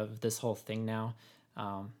part of this whole thing now.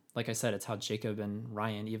 Like I said, it's how Jacob and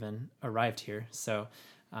Ryan even arrived here. So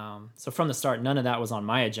from the start, none of that was on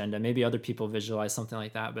my agenda. Maybe other people visualize something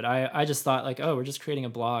like that, but I just thought like, oh, we're just creating a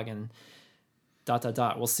blog and ...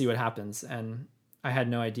 We'll see what happens. And I had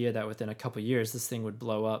no idea that within a couple years, this thing would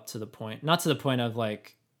blow up to the point, not to the point of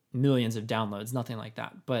like millions of downloads, nothing like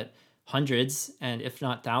that, but hundreds and if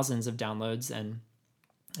not thousands of downloads,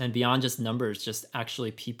 and beyond just numbers, just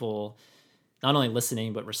actually people not only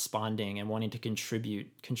listening, but responding and wanting to contribute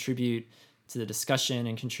to the discussion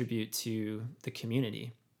and contribute to the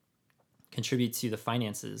community, contribute to the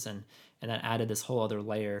finances. And that added this whole other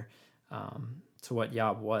layer to what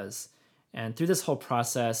Yob was. And through this whole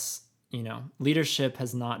process, leadership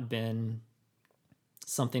has not been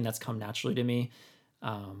something that's come naturally to me.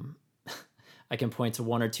 I can point to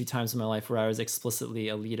 1 or 2 times in my life where I was explicitly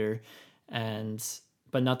a leader,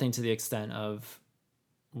 but nothing to the extent of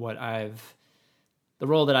the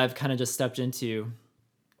role that I've kind of just stepped into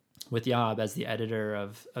with Yob as the editor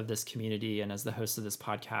of this community and as the host of this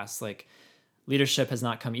podcast. Like, leadership has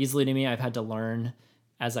not come easily to me. I've had to learn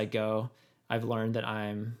as I go. I've learned that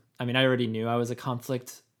I already knew I was a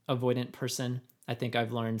conflict avoidant person. I think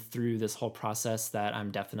I've learned through this whole process that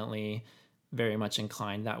I'm definitely very much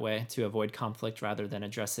inclined that way, to avoid conflict rather than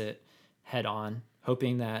address it head on,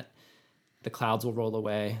 hoping that the clouds will roll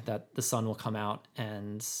away, that the sun will come out,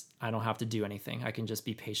 and I don't have to do anything. I can just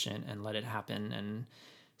be patient and let it happen and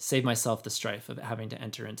save myself the strife of having to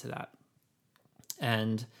enter into that.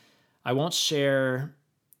 And I won't share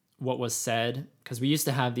what was said, because we used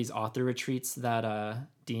to have these author retreats that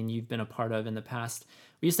Dean, you've been a part of in the past.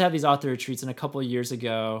 We used to have these author retreats, and a couple of years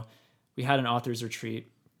ago we had an author's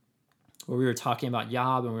retreat where we were talking about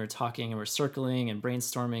Yob, and we were talking and we're circling and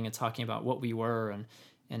brainstorming and talking about what we were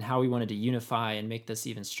and how we wanted to unify and make this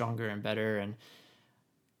even stronger and better.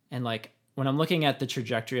 And like, when I'm looking at the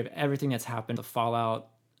trajectory of everything that's happened, the fallout,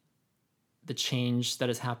 the change that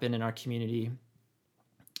has happened in our community,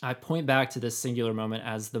 I point back to this singular moment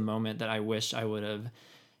as the moment that I wish I would have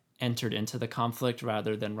entered into the conflict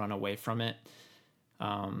rather than run away from it.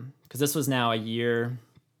 Because this was now a year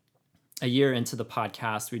into the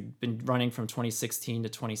podcast. We'd been running from 2016 to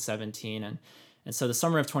 2017. And so the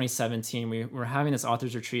summer of 2017, we were having this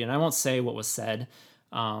author's retreat, and I won't say what was said,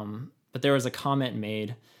 but there was a comment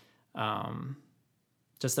made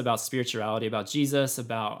just about spirituality, about Jesus,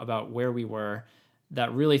 about where we were,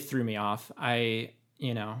 that really threw me off. And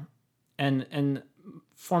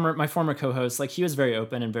my former co-host, like, he was very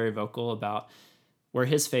open and very vocal about where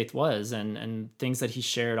his faith was and things that he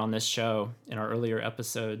shared on this show in our earlier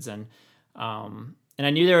episodes. And I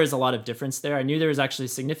knew there was a lot of difference there. I knew there was actually a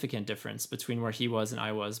significant difference between where he was and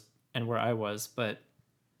I was and where I was, but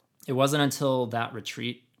it wasn't until that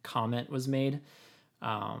retreat comment was made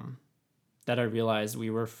that I realized we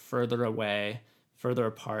were further away, further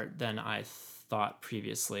apart than I thought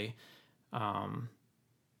previously. And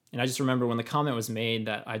I just remember when the comment was made,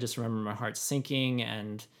 that I just remember my heart sinking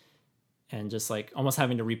and just like almost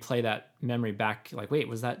having to replay that memory back. Like, wait,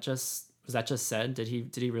 was that just said? Did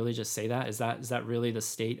he really just say that? Is that really the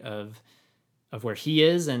state of where he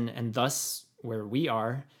is and thus where we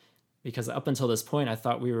are? Because up until this point, I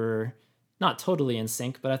thought we were not totally in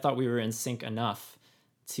sync, but I thought we were in sync enough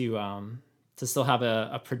to still have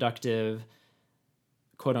a productive,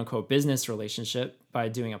 quote unquote, business relationship by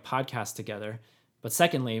doing a podcast together. But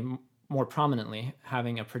secondly, more prominently,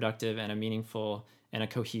 having a productive and a meaningful and a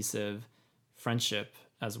cohesive friendship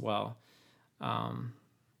as well. And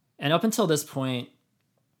up until this point,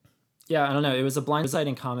 yeah, I don't know, it was a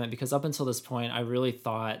blindsiding comment, because up until this point, I really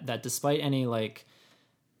thought that despite any like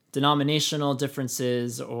denominational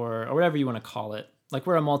differences or whatever you want to call it, like,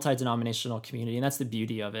 we're a multi-denominational community, and that's the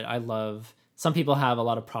beauty of it. Some people have a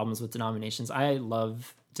lot of problems with denominations. I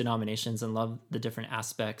love denominations and love the different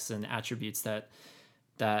aspects and attributes that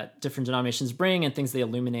different denominations bring and things they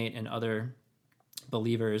illuminate in other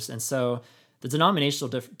believers. And so the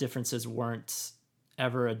denominational differences weren't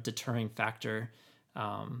ever a deterring factor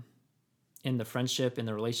in the friendship, in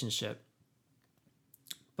the relationship.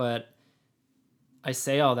 But I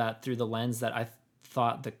say all that through the lens that I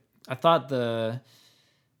thought the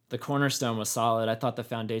cornerstone was solid. I thought the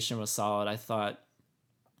foundation was solid. I thought,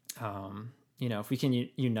 if we can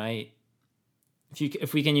unite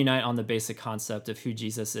if we can unite on the basic concept of who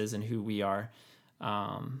Jesus is and who we are,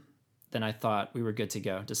 then I thought we were good to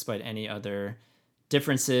go, despite any other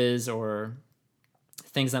differences or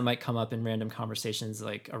things that might come up in random conversations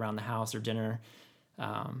like around the house or dinner.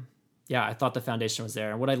 I thought the foundation was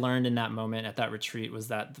there. And what I learned in that moment at that retreat was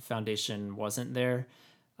that the foundation wasn't there.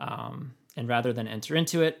 And rather than enter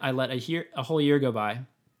into it, I let a whole year go by,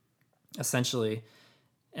 essentially.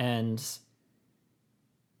 And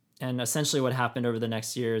essentially what happened over the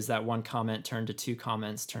next year is that one comment turned to 2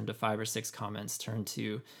 comments, turned to 5 or 6 comments, turned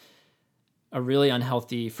to a really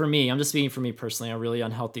unhealthy, for me, I'm just speaking for me personally, a really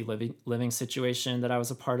unhealthy living situation that I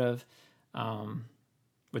was a part of,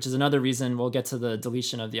 which is another reason we'll get to the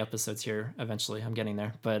deletion of the episodes here eventually. I'm getting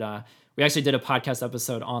there. But we actually did a podcast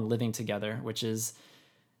episode on living together, which is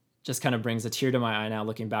just kind of brings a tear to my eye now,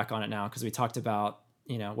 looking back on it now, because we talked about,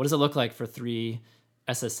 what does it look like for 3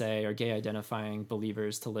 SSA or gay identifying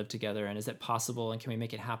believers to live together? And is it possible? And can we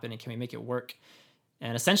make it happen? And can we make it work?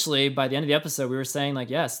 And essentially, by the end of the episode, we were saying, like,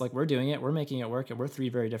 yes, like we're doing it, we're making it work, and we're 3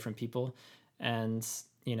 very different people. And,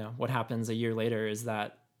 what happens a year later is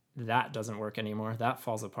that doesn't work anymore. That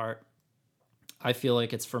falls apart. I feel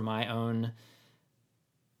like it's for my own,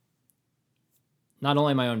 not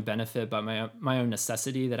only my own benefit, but my own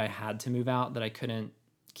necessity that I had to move out, that I couldn't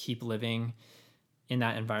keep living in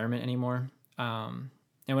that environment anymore. And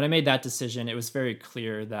when I made that decision, it was very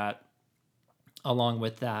clear that along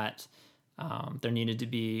with that, there needed to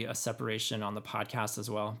be a separation on the podcast as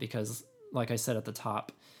well, because like I said at the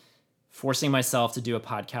top, forcing myself to do a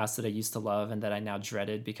podcast that I used to love and that I now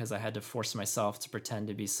dreaded because I had to force myself to pretend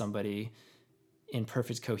to be somebody in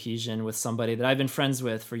perfect cohesion with somebody that I've been friends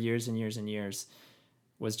with for years and years and years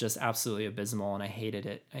was just absolutely abysmal. And I hated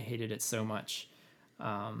it. I hated it so much.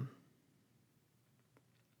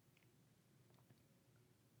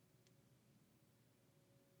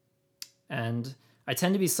 And I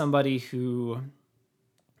tend to be somebody who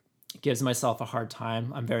gives myself a hard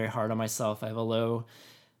time. I'm very hard on myself. I have a low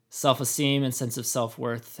self-esteem and sense of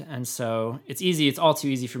self-worth. And so it's all too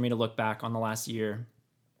easy for me to look back on the last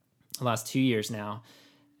 2 years now,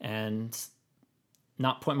 and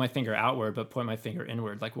not point my finger outward, but point my finger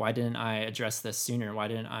inward. Like, why didn't I address this sooner? Why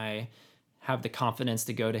didn't I have the confidence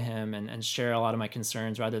to go to him and share a lot of my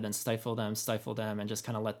concerns rather than stifle them and just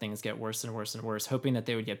kind of let things get worse and worse and worse, hoping that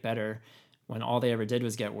they would get better when all they ever did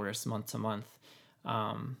was get worse month to month.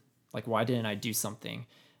 Like, why didn't I do something?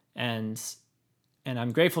 And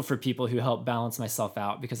I'm grateful for people who help balance myself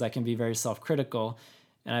out, because I can be very self-critical.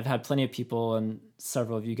 And I've had plenty of people, and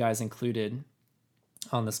several of you guys included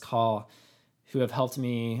on this call, who have helped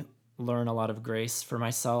me learn a lot of grace for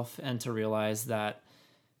myself and to realize that,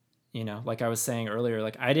 like I was saying earlier,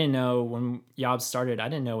 like I didn't know when Yob started, I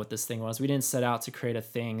didn't know what this thing was. We didn't set out to create a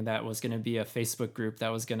thing that was going to be a Facebook group, that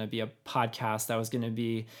was going to be a podcast, that was going to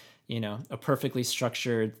be, a perfectly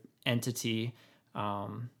structured entity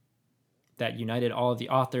that united all of the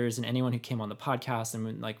authors and anyone who came on the podcast.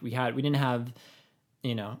 And like we didn't have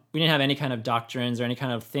any kind of doctrines or any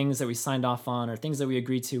kind of things that we signed off on or things that we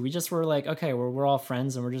agreed to. We just were like, okay, we're all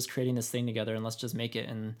friends and we're just creating this thing together, and let's just make it.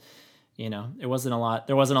 And there wasn't a lot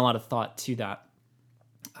of thought to that.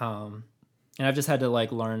 And I've just had to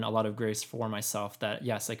like learn a lot of grace for myself that,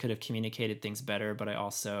 yes, I could have communicated things better, but I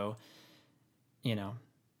also,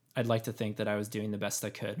 I'd like to think that I was doing the best I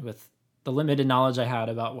could with the limited knowledge I had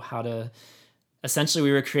about how to, essentially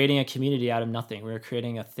we were creating a community out of nothing. We were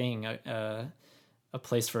creating a thing, a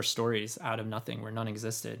place for stories out of nothing where none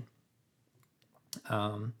existed.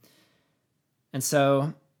 And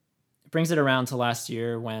so it brings it around to last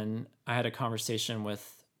year when I had a conversation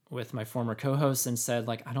with my former co-host and said,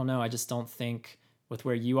 like, I don't know, I just don't think with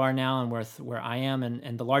where you are now and where I am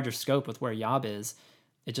and the larger scope with where Yob is,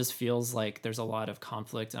 it just feels like there's a lot of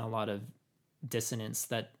conflict and a lot of dissonance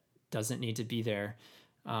that doesn't need to be there.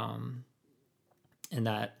 And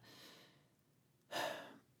that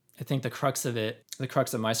I think the crux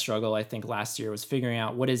of my struggle, I think last year, was figuring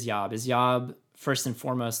out, what is Yob? Is Yob first and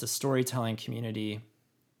foremost a storytelling community,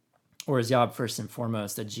 or is Yob first and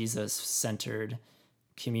foremost a Jesus-centered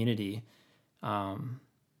community?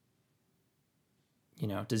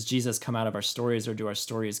 Does Jesus come out of our stories, or do our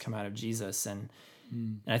stories come out of Jesus? And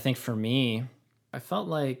I think for me, I felt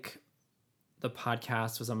like the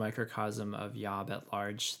podcast was a microcosm of Yob at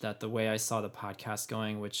large, that the way I saw the podcast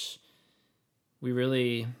going, which we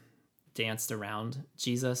really danced around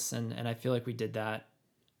Jesus. And I feel like we did that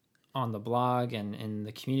on the blog and in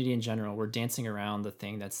the community in general. We're dancing around the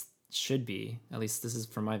thing that should be, at least this is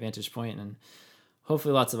from my vantage point, and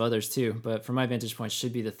hopefully lots of others too, but from my vantage point,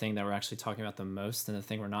 should be the thing that we're actually talking about the most, and the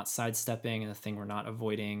thing we're not sidestepping, and the thing we're not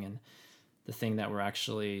avoiding, and the thing that we're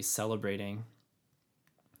actually celebrating.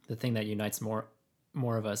 the thing that unites more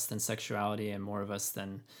of us than sexuality and more of us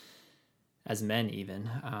than as men even.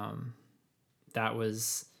 That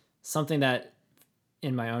was something that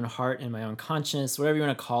in my own heart, in my own conscience, whatever you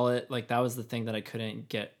want to call it, like that was the thing that I couldn't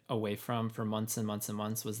get away from for months and months and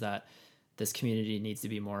months, was that this community needs to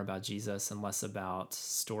be more about Jesus and less about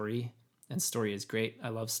story. And story is great. I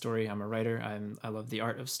love story. I'm a writer. I love the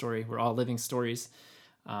art of story. We're all living stories.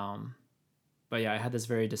 But yeah, I had this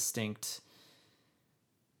very distinct,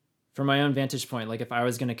 from my own vantage point, like if I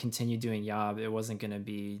was going to continue doing Yob, it wasn't going to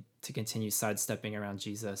be to continue sidestepping around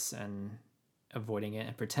Jesus and avoiding it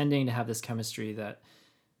and pretending to have this chemistry that,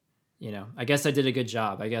 you know, I guess I did a good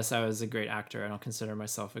job. I guess I was a great actor. I don't consider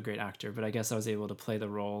myself a great actor, but I guess I was able to play the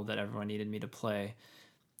role that everyone needed me to play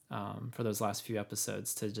for those last few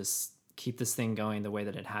episodes to just keep this thing going the way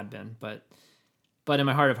that it had been. But in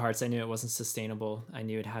my heart of hearts, I knew it wasn't sustainable. I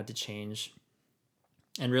knew it had to change.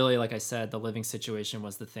 And really, like I said, the living situation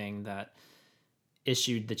was the thing that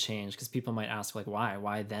issued the change, because people might ask, like,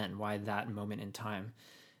 why then? Why that moment in time?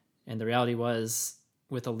 And the reality was,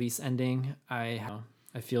 with Elise ending, I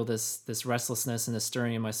feel this restlessness and this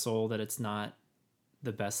stirring in my soul that it's not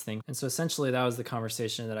the best thing. And so essentially that was the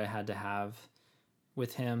conversation that I had to have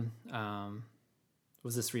with him,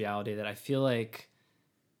 was this reality that I feel like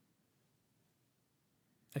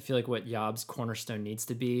what Yob's cornerstone needs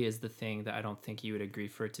to be is the thing that I don't think you would agree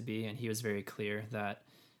for it to be. And he was very clear that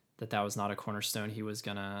was not a cornerstone he was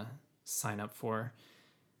going to sign up for.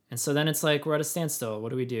 And so then it's like, we're at a standstill. What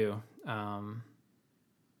do we do?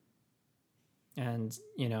 And,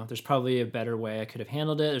 you know, there's probably a better way I could have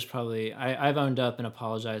handled it. There's probably, I've owned up and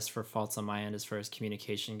apologized for faults on my end as far as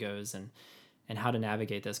communication goes and how to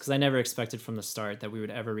navigate this. Because I never expected from the start that we would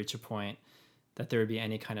ever reach a point that there would be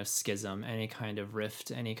any kind of schism, any kind of rift,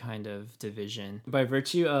 any kind of division. By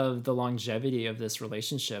virtue of the longevity of this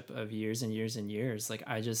relationship of years and years and years, like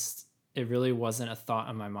it really wasn't a thought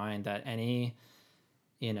on my mind that any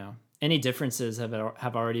differences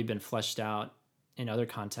have already been fleshed out in other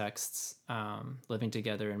contexts, living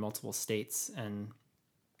together in multiple states. And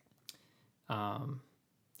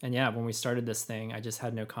yeah, when we started this thing, I just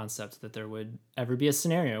had no concept that there would ever be a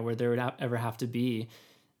scenario where there would ever have to be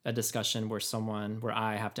a discussion where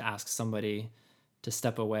I have to ask somebody to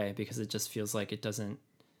step away, because it just feels like it doesn't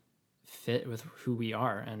fit with who we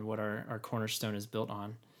are and what our cornerstone is built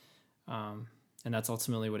on. And that's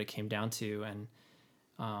ultimately what it came down to.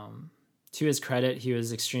 And to his credit, he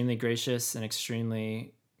was extremely gracious and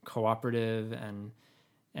extremely cooperative. And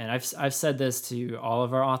I've said this to all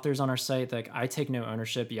of our authors on our site, like I take no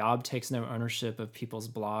ownership. Yob takes no ownership of people's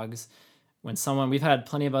blogs. We've had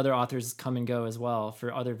plenty of other authors come and go as well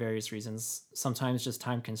for other various reasons, sometimes just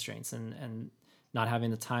time constraints and not having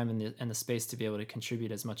the time and the space to be able to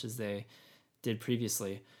contribute as much as they did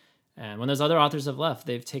previously. And when those other authors have left,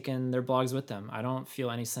 they've taken their blogs with them. I don't feel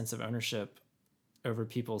any sense of ownership over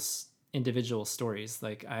people's individual stories.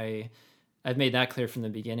 Like I've made that clear from the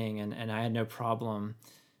beginning, and I had no problem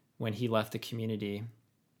when he left the community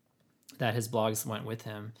that his blogs went with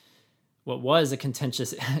him. What was a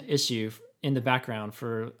contentious issue in the background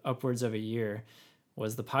for upwards of a year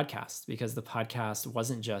was the podcast, because the podcast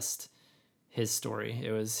wasn't just his story.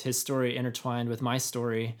 It was his story intertwined with my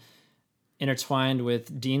story, intertwined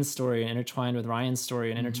with Dean's story, and intertwined with Ryan's story,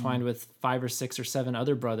 and intertwined with 5 or 6 or 7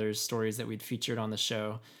 other brothers' stories that we'd featured on the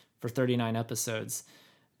show for 39 episodes.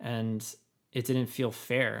 And it didn't feel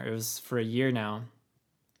fair. It was for a year now.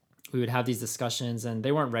 We would have these discussions, and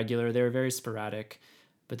they weren't regular. They were very sporadic.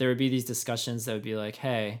 But there would be these discussions that would be like,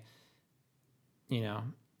 hey, you know,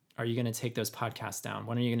 are you going to take those podcasts down?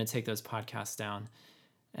 When are you going to take those podcasts down?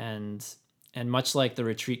 And much like the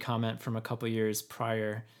retreat comment from a couple years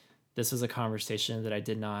prior, this was a conversation that I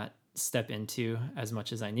did not step into as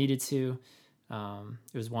much as I needed to.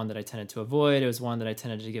 It was one that I tended to avoid. It was one that I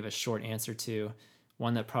tended to give a short answer to,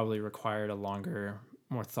 one that probably required a longer,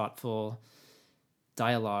 more thoughtful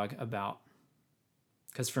dialogue about.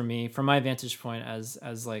 Because for me, from my vantage point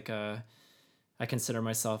as like I consider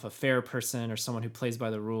myself a fair person or someone who plays by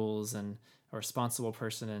the rules and a responsible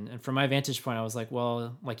person. And from my vantage point, I was like,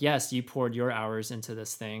 well, like, yes, you poured your hours into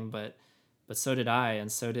this thing, but so did I.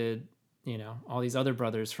 And so did, you know, all these other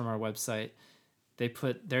brothers from our website. They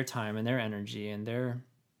put their time and their energy and their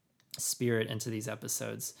spirit into these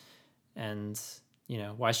episodes. And, you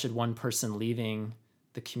know, why should one person leaving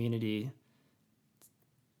the community,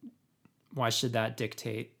 why should that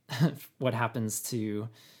dictate what happens to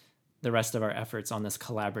the rest of our efforts on this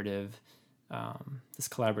collaborative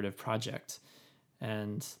project?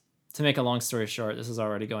 And to make a long story short, this is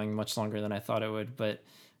already going much longer than I thought it would, but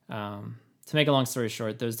to make a long story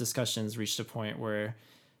short, those discussions reached a point where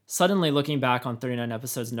suddenly looking back on 39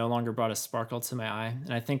 episodes no longer brought a sparkle to my eye.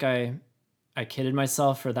 And I think I kidded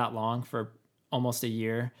myself for that long, for almost a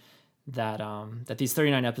year, that that these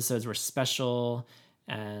 39 episodes were special,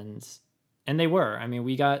 and they were. I mean,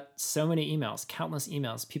 we got so many emails, countless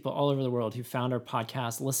emails, people all over the world who found our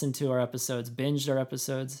podcast, listened to our episodes, binged our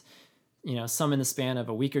episodes, some in the span of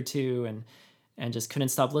a week or two, and just couldn't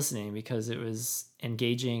stop listening because it was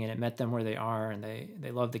engaging and it met them where they are, and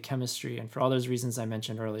they loved the chemistry, and for all those reasons I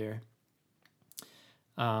mentioned earlier.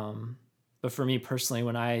 But for me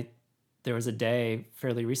personally, there was a day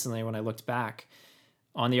fairly recently when I looked back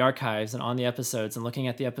on the archives and on the episodes and looking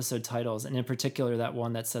at the episode titles, and in particular that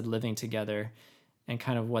one that said Living Together, and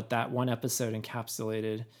kind of what that one episode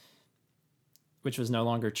encapsulated, which was no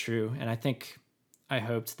longer true. And I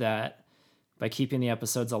hoped that by keeping the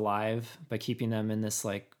episodes alive, by keeping them in this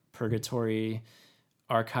like purgatory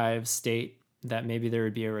archive state, that maybe there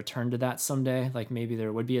would be a return to that someday. Like maybe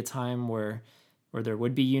there would be a time where there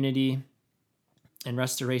would be unity and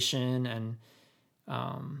restoration, and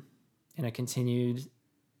a continued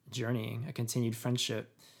journeying, a continued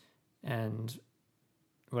friendship. And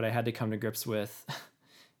what I had to come to grips with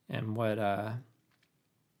and what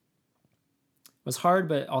was hard,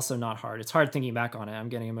 but also not hard. It's hard thinking back on it. I'm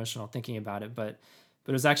getting emotional thinking about it, but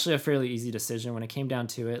it was actually a fairly easy decision when it came down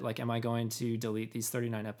to it. Like, am I going to delete these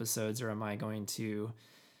 39 episodes, or am I going to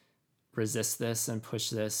resist this and push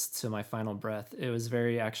this to my final breath? It was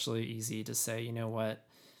very actually easy to say, you know what,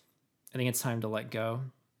 I think it's time to let go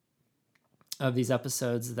of these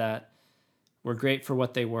episodes that were great for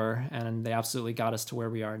what they were, and they absolutely got us to where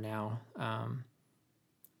we are now.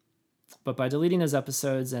 But by deleting those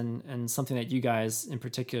episodes, and something that you guys in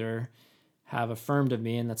particular have affirmed of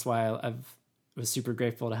me, and that's why I was super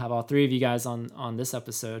grateful to have all three of you guys on this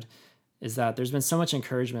episode, is that there's been so much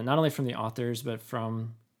encouragement, not only from the authors, but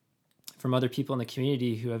from other people in the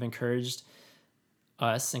community who have encouraged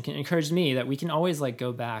us and can encourage me that we can always like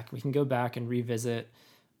go back. We can go back and revisit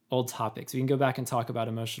old topics. We can go back and talk about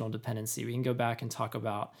emotional dependency. We can go back and talk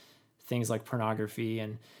about things like pornography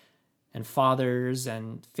and fathers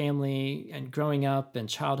and family and growing up and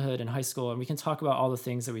childhood and high school. And we can talk about all the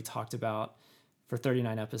things that we talked about for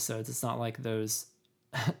 39 episodes. It's not like those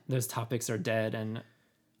topics are dead and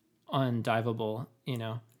undivable,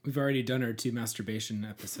 We've already done our 2 masturbation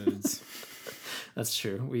episodes. That's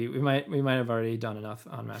true. We might have already done enough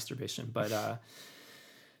on masturbation, but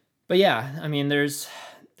yeah, I mean, there's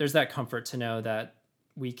that comfort to know that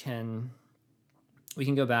we can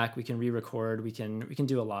go back, we can re-record, we can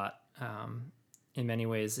do a lot. In many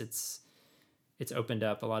ways, it's opened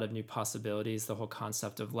up a lot of new possibilities. The whole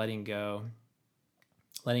concept of letting go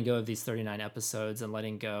of these 39 episodes, and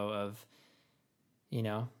letting go of,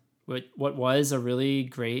 what was a really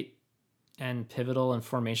great and pivotal and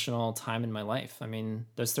formational time in my life. I mean,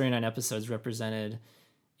 those 39 episodes represented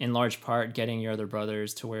in large part getting Your Other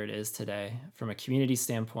Brothers to where it is today, from a community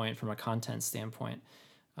standpoint, from a content standpoint.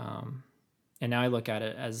 And now I look at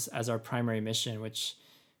it as our primary mission, which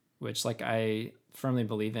like I firmly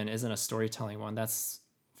believe in isn't a storytelling one. That's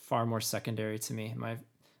far more secondary to me.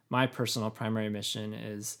 My personal primary mission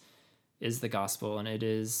is the gospel, and it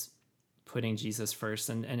is putting Jesus first,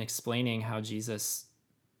 and explaining how Jesus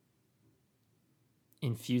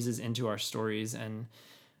infuses into our stories and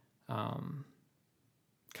kind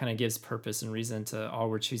of gives purpose and reason to all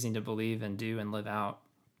we're choosing to believe and do and live out.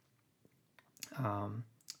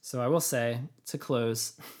 So I will say, to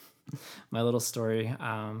close my little story,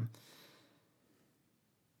 not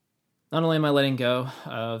only am I letting go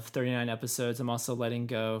of 39 episodes, I'm also letting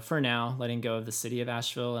go of the city of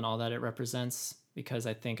Asheville and all that it represents, because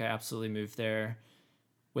I think I absolutely moved there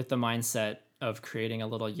with the mindset of creating a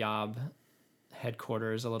little Yob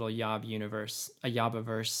headquarters, a little Yob universe, a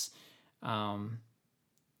Yobiverse. And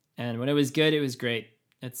when it was good, it was great.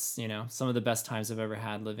 It's, some of the best times I've ever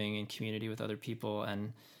had living in community with other people.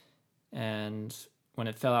 And when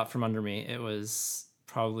it fell out from under me, it was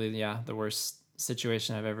probably, the worst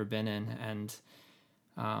situation I've ever been in. And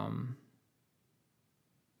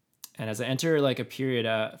as I enter like a period,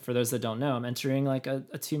 for those that don't know, I'm entering like a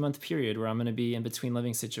 2-month period where I'm going to be in between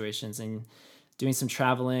living situations and doing some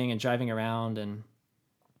traveling and driving around. And,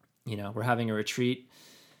 we're having a retreat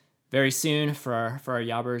very soon for our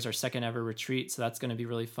Yobbers, our second ever retreat. So that's going to be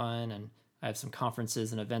really fun. And I have some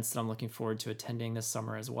conferences and events that I'm looking forward to attending this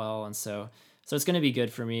summer as well. And so it's going to be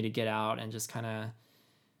good for me to get out and just kind of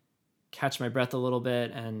catch my breath a little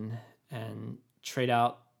bit and trade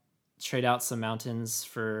out some mountains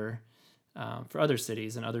for other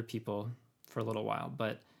cities and other people for a little while.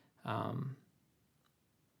 But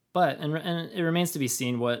it remains to be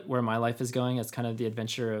seen where my life is going. It's kind of the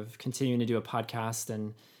adventure of continuing to do a podcast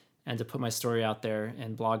and and to put my story out there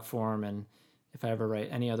in blog form. And if I ever write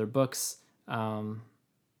any other books, the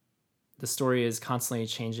story is constantly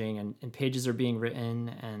changing, and pages are being written,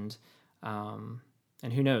 and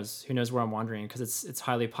who knows where I'm wandering, because it's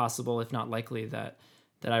highly possible, if not likely, that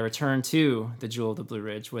I return to the Jewel of the Blue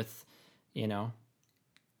Ridge with,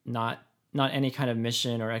 not any kind of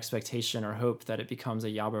mission or expectation or hope that it becomes a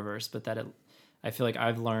Yabaverse, but that I feel like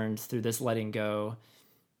I've learned through this letting go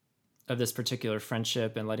of this particular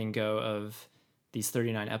friendship and letting go of these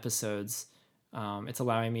 39 episodes, it's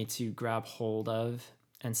allowing me to grab hold of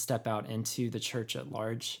and step out into the church at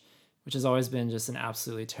large, which has always been just an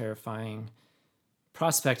absolutely terrifying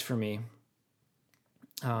prospect for me.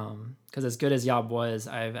 Because as good as Yob was,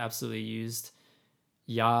 I've absolutely used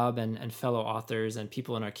Yob and fellow authors and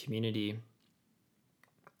people in our community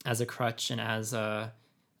as a crutch and as a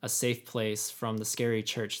safe place from the scary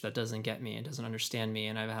church that doesn't get me and doesn't understand me.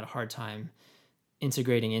 And I've had a hard time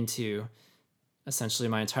integrating into essentially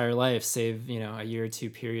my entire life, save, a year or two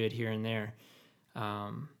period here and there.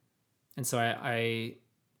 And so I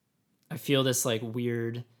feel this like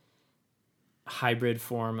weird hybrid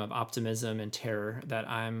form of optimism and terror that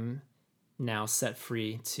I'm now set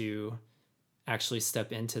free to actually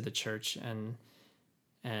step into the church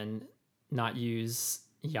and not use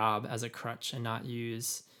Yob as a crutch and not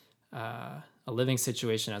use a living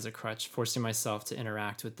situation as a crutch, forcing myself to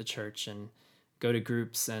interact with the church and go to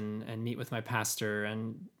groups and meet with my pastor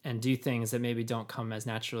and do things that maybe don't come as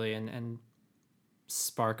naturally and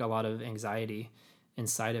spark a lot of anxiety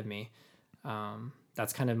inside of me.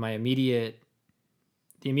 That's kind of the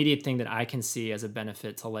immediate thing that I can see as a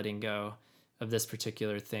benefit to letting go of this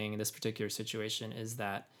particular thing, this particular situation, is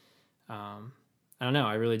that, I don't know,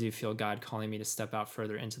 I really do feel God calling me to step out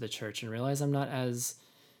further into the church and realize I'm not as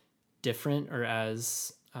different or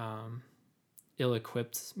as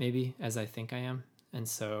ill-equipped maybe as I think I am. And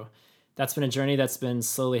so that's been a journey that's been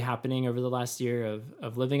slowly happening over the last year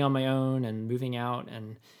of living on my own and moving out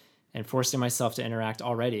and forcing myself to interact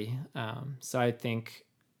already. So I think,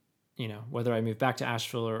 whether I move back to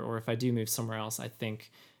Asheville or if I do move somewhere else, I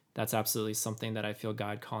think that's absolutely something that I feel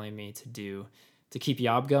God calling me to do, to keep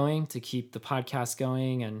Yob going, to keep the podcast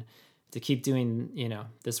going, and to keep doing,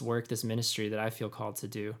 this work, this ministry that I feel called to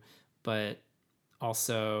do, but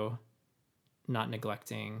also not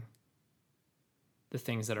neglecting the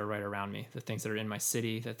things that are right around me, the things that are in my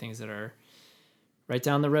city, the things that are right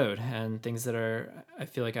down the road, and things that I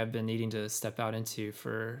feel like I've been needing to step out into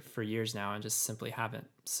for years now and just simply haven't.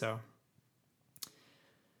 So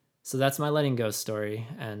that's my letting go story.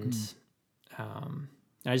 And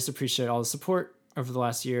I just appreciate all the support over the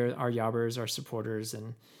last year, our Yobbers, our supporters,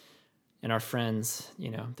 and our friends.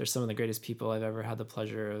 They're some of the greatest people I've ever had the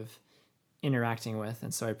pleasure of interacting with.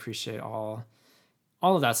 And so I appreciate all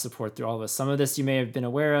of that support through all of us. Some of this you may have been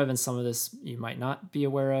aware of, and some of this you might not be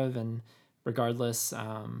aware of. And regardless,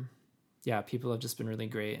 people have just been really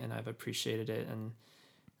great, and I've appreciated it. And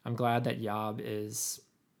I'm glad that Yob is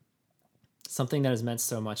something that has meant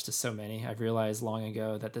so much to so many. I've realized long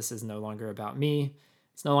ago that this is no longer about me.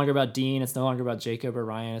 It's no longer about Dean. It's no longer about Jacob or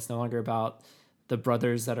Ryan. It's no longer about the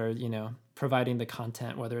brothers that are, providing the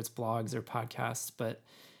content, whether it's blogs or podcasts. But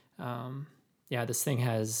this thing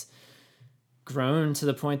has grown to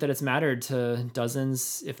the point that it's mattered to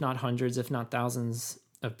dozens, if not hundreds, if not thousands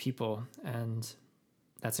of people. And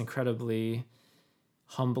that's incredibly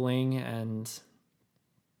humbling, and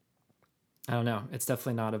I don't know, it's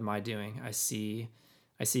definitely not of my doing. I see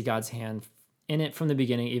God's hand in it from the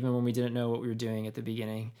beginning, even when we didn't know what we were doing at the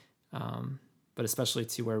beginning. But especially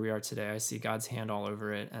to where we are today, I see God's hand all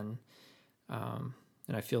over it, and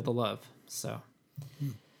I feel the love. So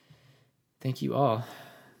thank you all.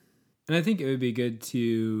 And I think it would be good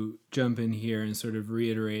to jump in here and sort of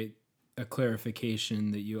reiterate a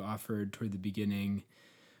clarification that you offered toward the beginning,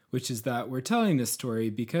 which is that we're telling this story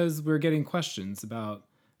because we're getting questions about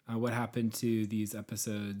what happened to these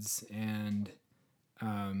episodes and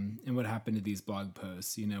what happened to these blog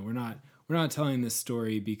posts. We're not telling this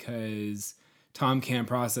story because Tom can't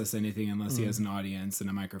process anything unless he has an audience and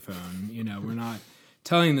a microphone. We're not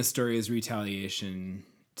telling the story as retaliation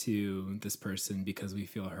to this person because we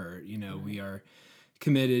feel hurt. We are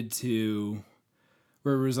committed to,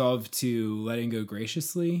 we're resolved to letting go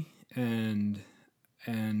graciously and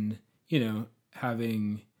having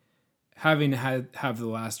to have the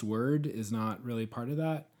last word is not really part of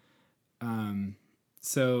that.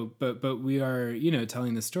 But we are,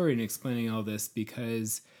 telling the story and explaining all this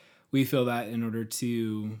because we feel that in order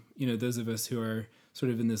to, those of us who are sort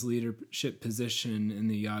of in this leadership position in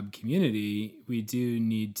the Yob community, we do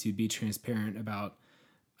need to be transparent about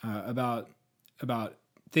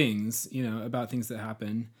things, about things that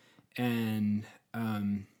happen. and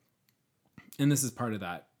this is part of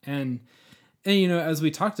that. And you know, as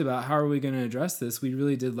we talked about, how are we going to address this? We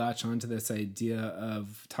really did latch on to this idea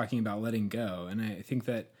of talking about letting go. And I think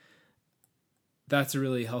that that's a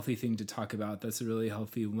really healthy thing to talk about. That's a really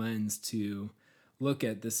healthy lens to look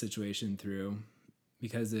at this situation through,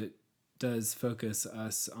 because it does focus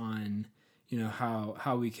us on, you know,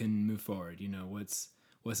 how we can move forward. You know,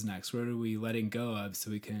 what's next? What are we letting go of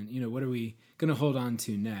so we can, you know, what are we going to hold on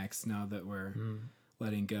to next now that we're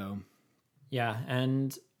letting go? Yeah,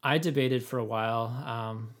 and I debated for a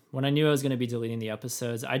while. When I knew I was going to be deleting the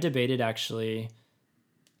episodes, I debated actually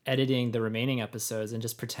editing the remaining episodes and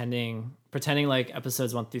just pretending like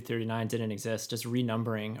episodes 1 through 39 didn't exist, just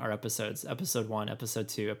renumbering our episodes, episode 1, episode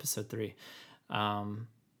 2, episode 3.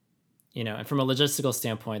 You know, and from a logistical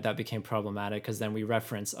standpoint, that became problematic because then we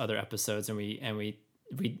reference other episodes and we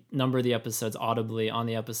number the episodes audibly on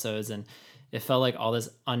the episodes, and it felt like all these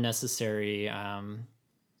unnecessary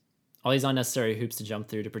hoops to jump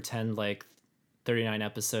through to pretend like 39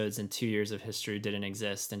 episodes and 2 years of history didn't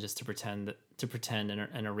exist, and just to pretend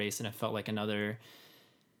and erase. And it felt like another,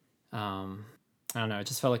 I don't know, it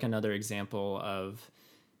just felt like another example of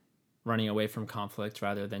running away from conflict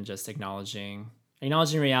rather than just acknowledging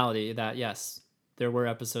reality that yes, there were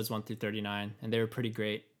episodes 1 through 39 and they were pretty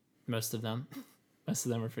great. Most of them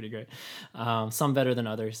were pretty great. Some better than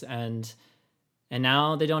others. And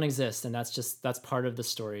now they don't exist. And that's part of the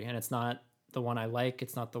story. And it's not the one I like.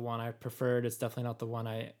 It's not the one I preferred. It's definitely not the one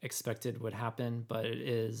I expected would happen, but it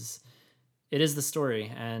is the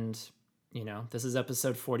story. And, you know, this is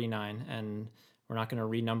episode 49, and we're not going to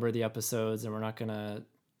renumber the episodes, and we're not going to,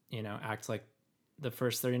 you know, act like the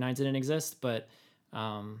first 39 didn't exist. But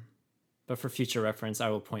for future reference, I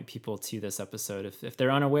will point people to this episode if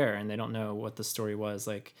they're unaware and they don't know what the story was.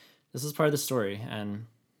 Like, this is part of the story. And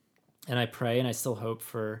I pray and I still hope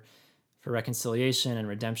for reconciliation and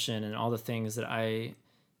redemption and all the things that I,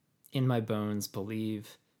 in my bones,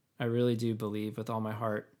 believe. I really do believe with all my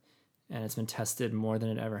heart. And it's been tested more than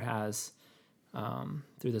it ever has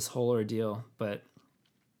through this whole ordeal. But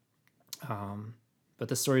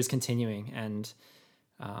the story is continuing. And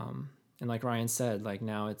like Ryan said, like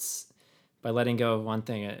now it's, by letting go of one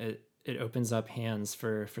thing, it opens up hands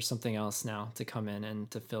for something else now to come in and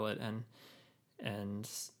to fill it. And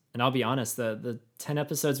I'll be honest, the 10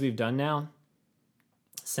 episodes we've done now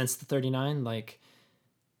since the 39, like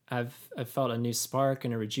I've felt a new spark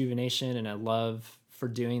and a rejuvenation and a love for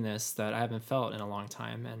doing this that I haven't felt in a long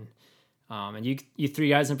time. And you three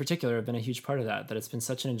guys in particular have been a huge part of that it's been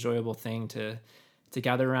such an enjoyable thing to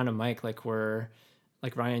gather around a mic. Like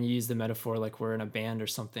like Ryan used the metaphor, like we're in a band or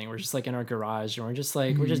something. We're just like in our garage, and we're just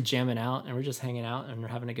like, we're just jamming out and we're just hanging out and we're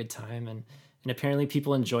having a good time. And apparently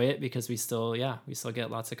people enjoy it because we still get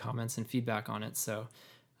lots of comments and feedback on it. So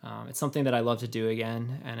it's something that I love to do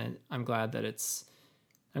again. And I'm glad that it's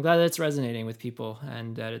resonating with people,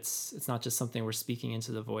 and that it's not just something we're speaking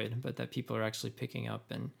into the void, but that people are actually picking up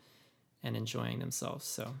and enjoying themselves.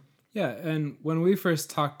 So yeah. And when we first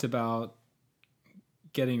talked about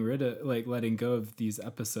getting rid of, like, letting go of these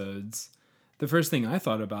episodes, the first thing I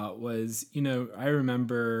thought about was, you know, I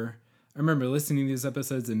remember listening to these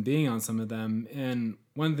episodes and being on some of them, and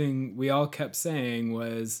one thing we all kept saying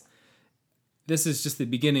was, this is just the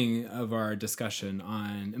beginning of our discussion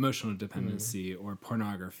on emotional dependency or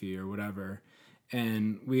pornography or whatever.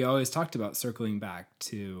 And we always talked about circling back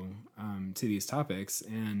to these topics.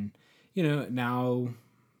 And, you know,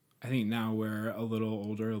 I think now we're a little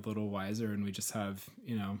older, a little wiser, and we just have,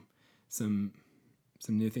 you know, some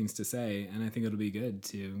new things to say. And I think it'll be good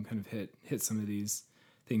to kind of hit some of these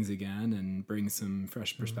things again and bring some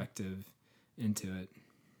fresh perspective into it.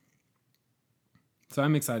 So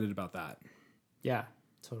I'm excited about that. yeah,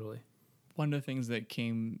 totally. One of the things that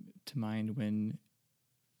came to mind when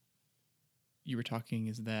you were talking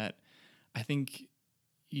is that I think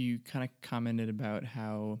you kind of commented about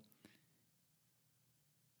how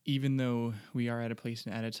even though we are at a place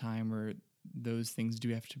and at a time where those things do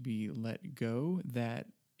have to be let go, that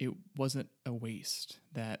it wasn't a waste,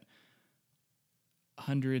 that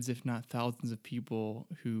hundreds, if not thousands of people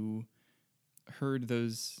who heard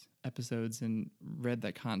those episodes and read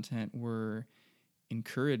that content were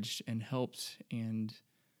encouraged and helped. And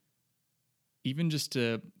even just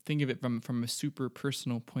to think of it from a super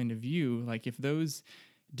personal point of view, like if those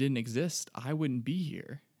didn't exist, I wouldn't be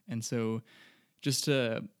here. And so just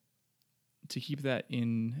to keep that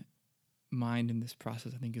in mind in this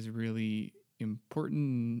process, I think is really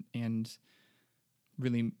important and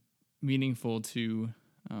really meaningful to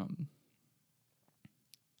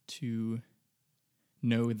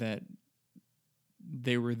know that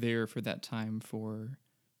they were there for that time for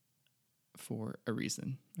for a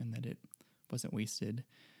reason and that it wasn't wasted.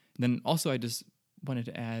 And then also I just wanted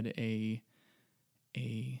to add a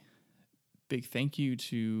big thank you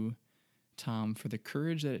to Tom for the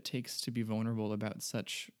courage that it takes to be vulnerable about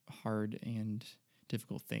such hard and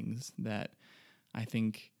difficult things. That I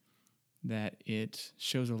think that it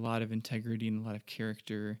shows a lot of integrity and a lot of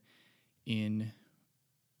character in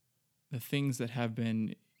the things that have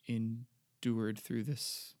been endured through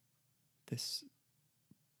this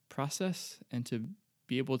process, and to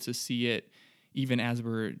be able to see it even as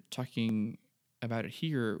we're talking about it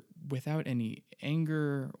here without any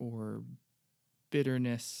anger or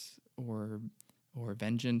bitterness or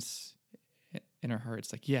vengeance in our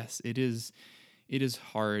hearts. Like, yes, it is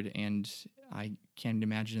hard, and I can't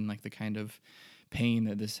imagine like the kind of pain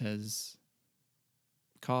that this has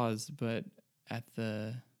caused, but at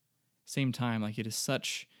the same time, like, it is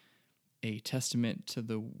such a testament to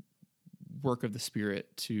the work of the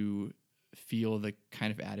Spirit to feel the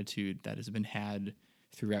kind of attitude that has been had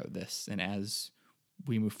throughout this. And as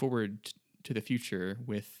we move forward to the future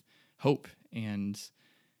with hope and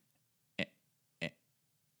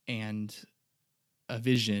a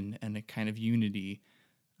vision and a kind of unity,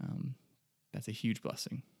 that's a huge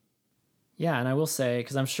blessing. Yeah, and I will say,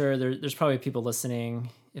 because I'm sure there's probably people listening,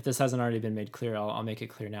 if this hasn't already been made clear, I'll make it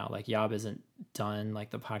clear now. Like, Yob isn't done, like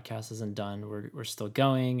the podcast isn't done. We're still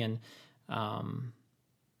going, and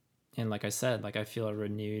like I said, like I feel a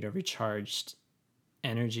renewed, a recharged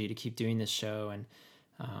energy to keep doing this show. And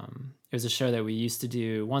it was a show that we used to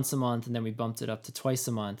do once a month, and then we bumped it up to twice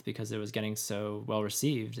a month because it was getting so well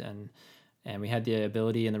received, and we had the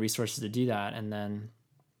ability and the resources to do that. And then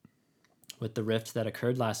with the rift that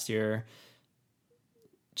occurred last year,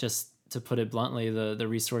 just to put it bluntly, the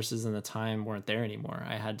resources and the time weren't there anymore.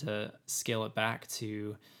 I had to scale it back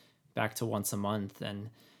to once a month. And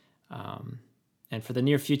for the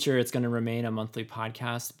near future, it's going to remain a monthly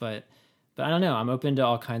podcast, but I don't know. I'm open to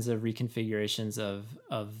all kinds of reconfigurations of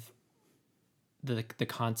the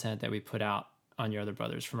content that we put out on Your Other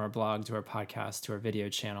Brothers, from our blog to our podcast to our video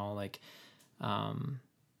channel.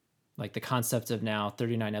 Like the concept of now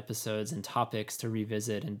 39 episodes and topics to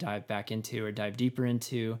revisit and dive back into or dive deeper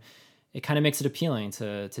into. It kind of makes it appealing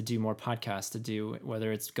to do more podcasts, to do,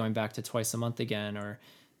 whether it's going back to twice a month again, or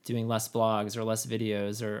doing less blogs or less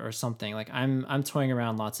videos or something. Like, I'm toying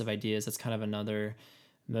around lots of ideas. That's kind of another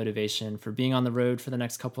motivation for being on the road for the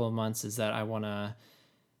next couple of months, is that I don't want to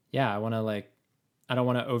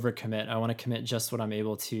overcommit. I want to commit just what I'm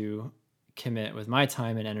able to commit with my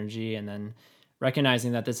time and energy, and then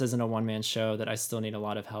recognizing that this isn't a one-man show, that I still need a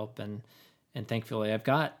lot of help. And thankfully I've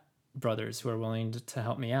got brothers who are willing to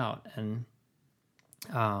help me out. And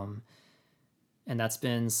that's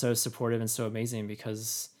been so supportive and so amazing,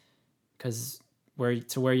 because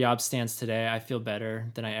where Yob stands today, I feel better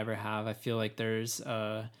than I ever have. I feel like there's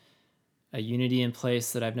a unity in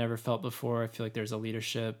place that I've never felt before. I feel like there's a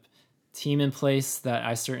leadership team in place that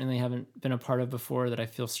I certainly haven't been a part of before, that I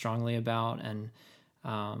feel strongly about. And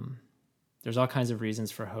there's all kinds of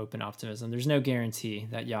reasons for hope and optimism. There's no guarantee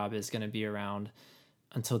that Yob is going to be around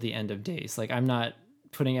until the end of days. Like, I'm not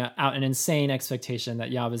putting out an insane expectation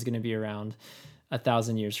that Yob is going to be around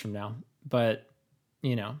 1,000 years from now. But,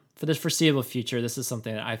 for the foreseeable future, this is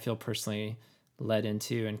something that I feel personally led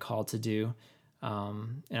into and called to do.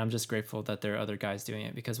 And I'm just grateful that there are other guys doing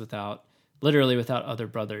it, because without other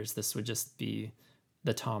brothers, this would just be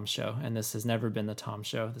the Tom Show. And this has never been the Tom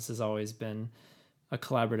Show. This has always been a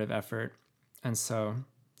collaborative effort. And so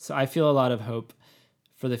I feel a lot of hope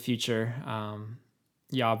for the future.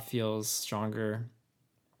 Yob feels stronger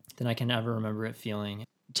than I can ever remember it feeling.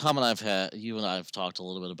 Tom and you and I have talked a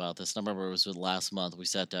little bit about this. And I remember it was last month, we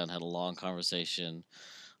sat down and had a long conversation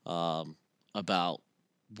about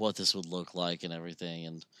what this would look like and everything.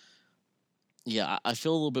 And yeah, I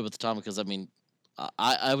feel a little bit with Tom, because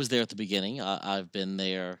I was there at the beginning. I've been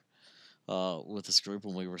there with this group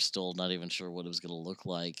when we were still not even sure what it was going to look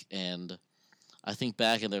like. And I think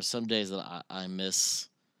back, and there's some days that I miss.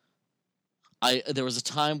 There was a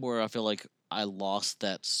time where I feel like I lost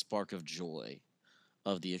that spark of joy,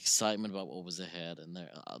 of the excitement about what was ahead. And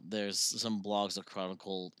there's some blogs that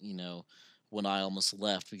chronicle, when I almost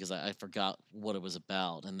left, because I forgot what it was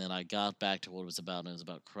about, and then I got back to what it was about, and it was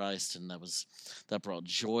about Christ, and that brought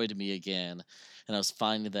joy to me again. And I was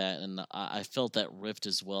finding that, and I felt that rift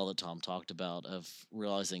as well that Tom talked about, of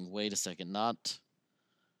realizing, wait a second,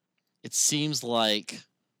 it seems like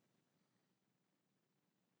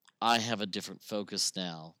I have a different focus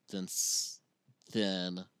now than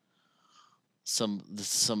some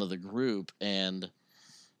of the group. And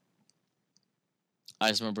I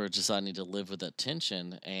just remember deciding to live with that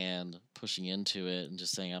tension and pushing into it and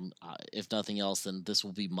just saying, if nothing else, then this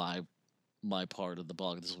will be my part of the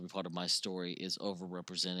blog. This will be part of my story, is over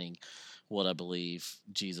representing what I believe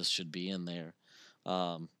Jesus should be in there.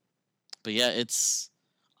 But yeah,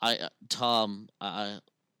 Tom.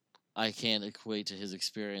 I can't equate to his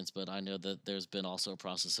experience, but I know that there's been also a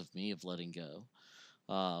process of me of letting go,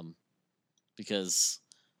 because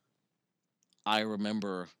I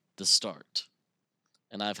remember the start,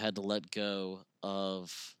 and I've had to let go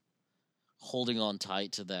of holding on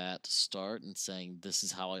tight to that start and saying, this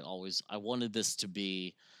is how I wanted this to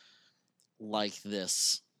be like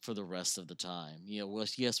this for the rest of the time.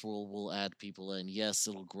 Yes, we'll add people in. Yes,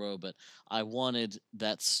 it'll grow, but I wanted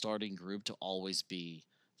that starting group to always be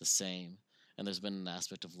the same. And there's been an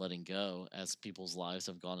aspect of letting go as people's lives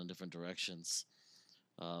have gone in different directions.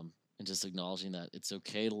 And just acknowledging that it's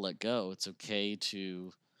okay to let go. It's okay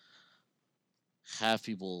to have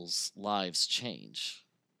people's lives change.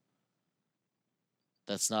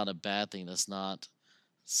 That's not a bad thing. That's not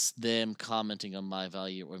them commenting on my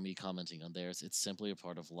value or me commenting on theirs. It's simply a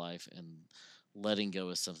part of life, and letting go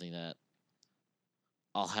is something that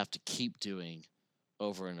I'll have to keep doing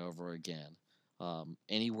over and over again,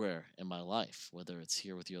 anywhere in my life, whether it's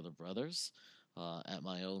here with you other brothers, at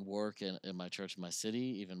my own work, in my church, in my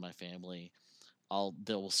city, even my family.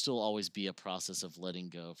 There will still always be a process of letting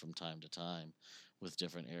go from time to time with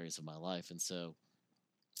different areas of my life. And so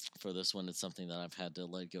for this one, it's something that I've had to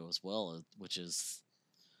let go as well, which is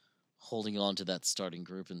holding on to that starting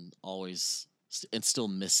group and still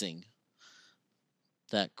missing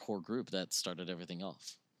that core group that started everything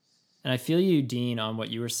off. And I feel you, Dean, on what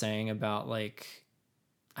you were saying about, like,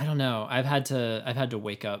 I don't know. I've had to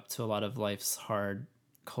wake up to a lot of life's hard,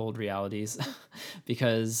 cold realities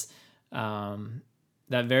because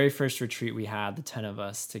that very first retreat we had, the 10 of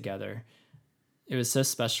us together, it was so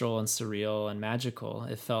special and surreal and magical.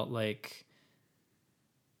 It felt like,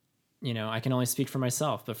 I can only speak for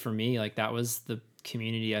myself, but for me, like, that was the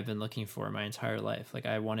community I've been looking for my entire life. Like,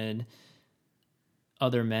 I wanted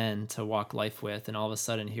other men to walk life with, and all of a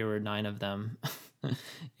sudden here were 9 of them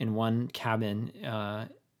in one cabin,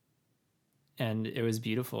 and it was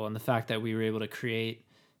beautiful. And the fact that we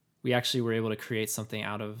actually were able to create something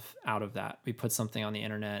out of that. We put something on the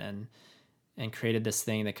internet and created this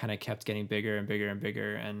thing that kind of kept getting bigger and bigger and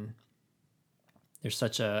bigger, and there's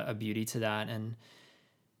such a beauty to that. And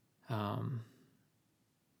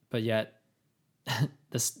but yet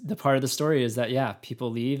the part of the story is that people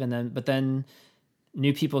leave, but then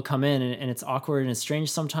new people come in, and it's awkward and it's strange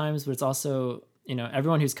sometimes, but it's also,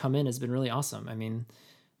 everyone who's come in has been really awesome. I mean,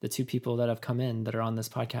 the 2 people that have come in that are on this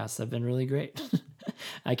podcast have been really great.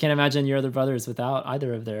 I can't imagine your other brothers without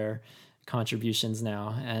either of their contributions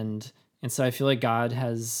now. And so I feel like God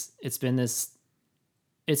it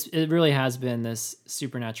really has been this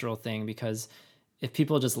supernatural thing, because if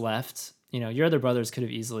people just left, your other brothers could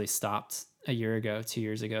have easily stopped a year ago, 2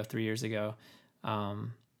 years ago, 3 years ago.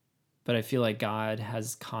 But I feel like God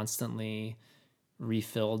has constantly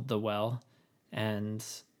refilled the well, and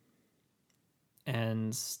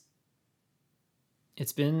it's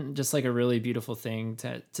been just like a really beautiful thing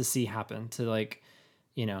to see happen, to, like,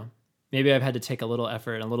 maybe I've had to take a little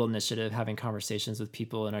effort and a little initiative having conversations with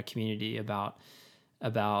people in our community about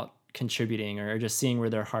contributing or just seeing where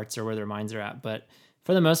their hearts or where their minds are at. But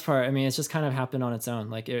for the most part, I mean, it's just kind of happened on its own.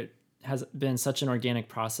 Like, it has been such an organic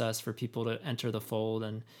process for people to enter the fold,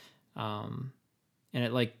 and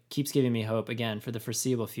it, like, keeps giving me hope again for the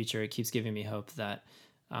foreseeable future. It keeps giving me hope that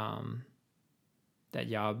that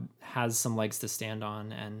Yob has some legs to stand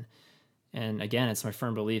on. And again, it's my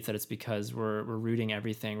firm belief that it's because we're rooting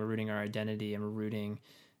everything. We're rooting our identity, and we're rooting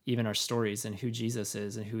even our stories and who Jesus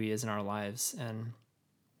is and who he is in our lives. And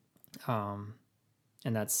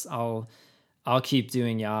that's, I'll keep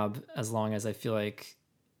doing Yob as long as I feel like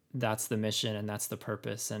that's the mission and that's the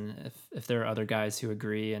purpose. And if there are other guys who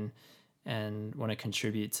agree and want to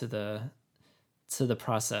contribute to the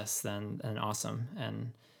process, then awesome.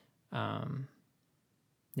 And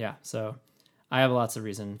so I have lots of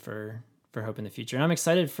reason for hope in the future. And I'm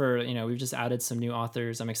excited for, we've just added some new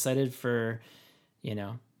authors. I'm excited for,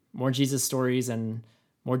 more Jesus stories and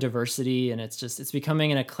more diversity. And it's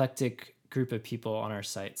becoming an eclectic group of people on our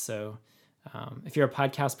site. So if you're a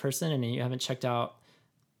podcast person and you haven't checked out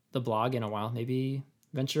the blog in a while, maybe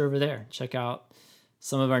venture over there, check out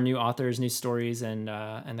some of our new authors, new stories, and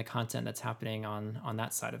the content that's happening on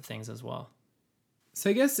that side of things as well. So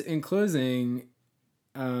I guess in closing,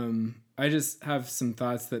 I just have some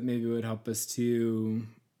thoughts that maybe would help us to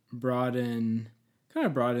broaden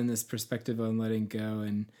this perspective on letting go,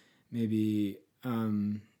 and maybe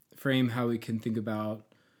frame how we can think about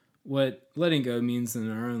what letting go means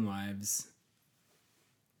in our own lives.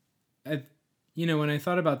 When I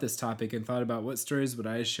thought about this topic and thought about what stories would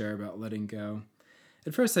I share about letting go,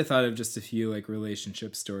 at first I thought of just a few like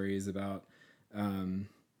relationship stories about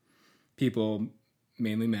people,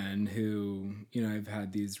 mainly men, who, I've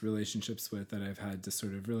had these relationships with that I've had to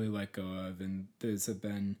sort of really let go of. And those have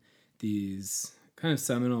been these kind of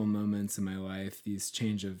seminal moments in my life, these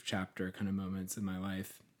change of chapter kind of moments in my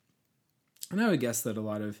life. And I would guess that a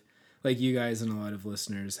lot of, like you guys and a lot of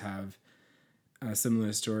listeners have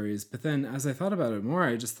similar stories. But then as I thought about it more,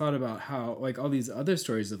 I just thought about how, like, all these other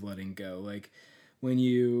stories of letting go, like when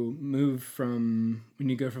you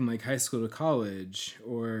go from like high school to college,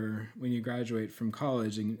 or when you graduate from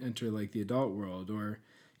college and enter like the adult world, or,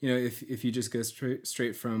 if you just go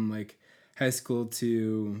straight from like high school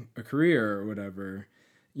to a career or whatever,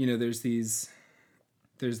 there's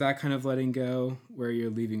that kind of letting go where you're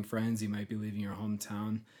leaving friends, you might be leaving your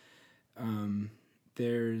hometown.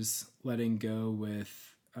 There's letting go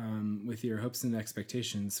with your hopes and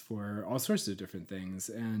expectations for all sorts of different things.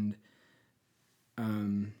 And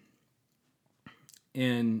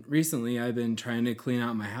recently I've been trying to clean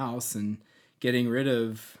out my house and getting rid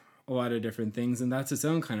of a lot of different things. And that's its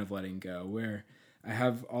own kind of letting go, where I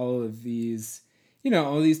have all of these,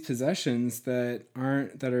 all these possessions that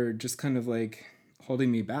are just kind of like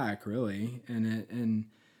holding me back, really. And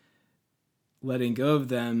letting go of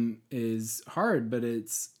them is hard, but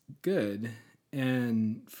it's good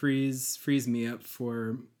and frees me up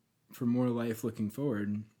for more life looking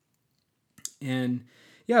forward. And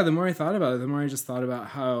yeah, the more I thought about it, the more I just thought about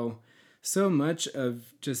how so much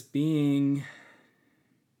of just being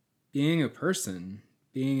a person,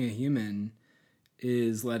 being a human,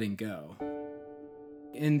 is letting go.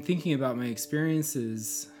 And thinking about my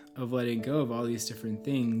experiences of letting go of all these different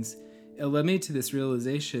things, it led me to this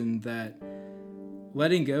realization that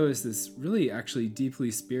letting go is this really actually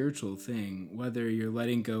deeply spiritual thing. Whether you're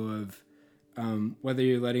letting go of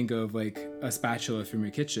like a spatula from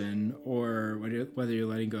your kitchen, or whether you're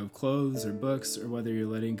letting go of clothes or books, or whether you're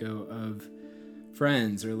letting go of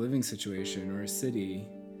friends or a living situation or a city.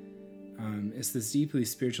 It's this deeply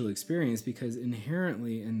spiritual experience, because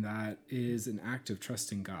inherently in that is an act of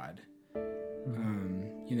trusting God.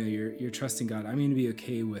 You're trusting God. I'm going to be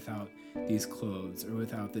okay without these clothes, or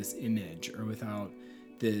without this image, or without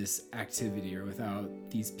this activity, or without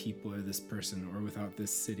these people, or this person, or without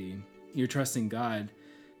this city. You're trusting God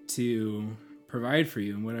to provide for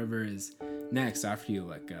you in whatever is next after you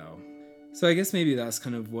let go. So I guess maybe that's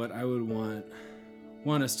kind of what I would want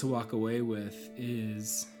us to walk away with,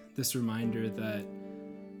 is this reminder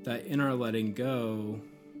that in our letting go,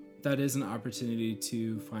 that is an opportunity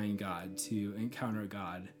to find God, to encounter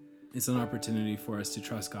God. It's an opportunity for us to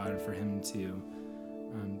trust God, and for Him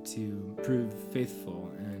to prove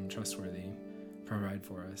faithful and trustworthy, provide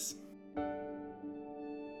for us.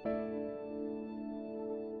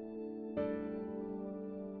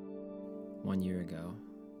 One year ago,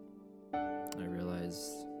 I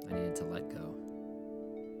realized I needed to let go.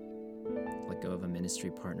 Let go of a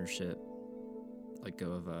ministry partnership, let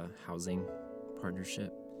go of a housing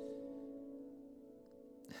partnership.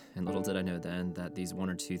 And little did I know then that these one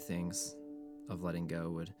or two things of letting go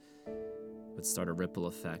would start a ripple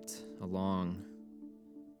effect, a long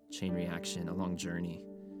chain reaction, a long journey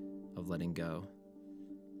of letting go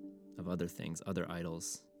of other things, other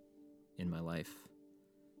idols in my life.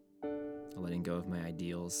 A letting go of my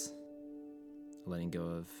ideals, a letting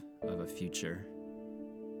go of a future,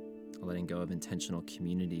 a letting go of intentional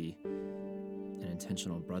community and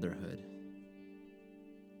intentional brotherhood.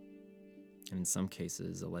 And in some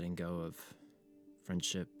cases, a letting go of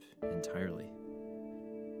friendship entirely.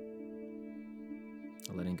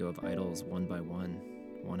 A letting go of idols one by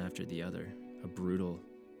one after the other. A brutal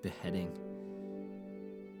beheading,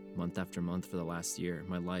 month after month for the last year.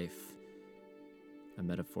 My life, a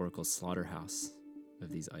metaphorical slaughterhouse of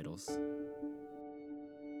these idols.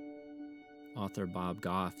 Author Bob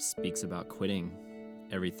Goff speaks about quitting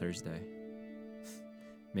every Thursday.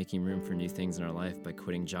 Making room for new things in our life by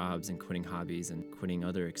quitting jobs and quitting hobbies and quitting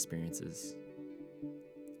other experiences.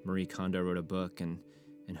 Marie Kondo wrote a book and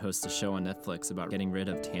hosts a show on Netflix about getting rid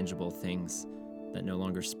of tangible things that no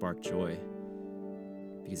longer spark joy.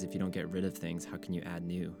 Because if you don't get rid of things, how can you add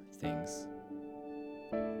new things?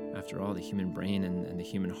 After all, the human brain and the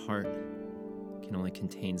human heart can only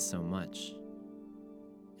contain so much.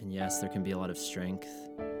 And yes, there can be a lot of strength,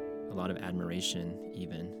 a lot of admiration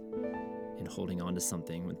even, in holding on to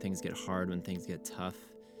something when things get hard, when things get tough,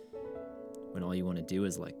 when all you want to do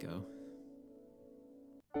is let go.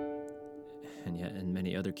 And yet, in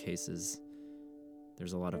many other cases,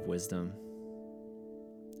 there's a lot of wisdom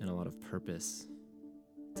and a lot of purpose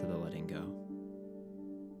to the letting go.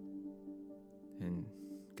 And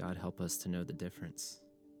God, help us to know the difference.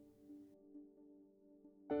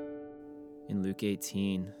 In Luke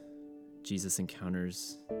 18, Jesus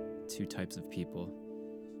encounters two types of people.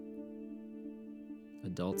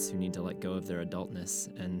 Adults who need to let go of their adultness,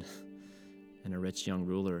 and a rich young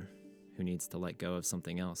ruler who needs to let go of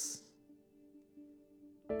something else.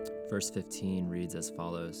 Verse 15 reads as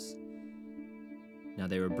follows: Now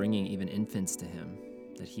they were bringing even infants to him,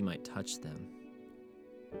 that he might touch them.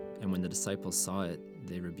 And when the disciples saw it,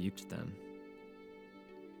 they rebuked them.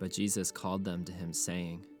 But Jesus called them to him,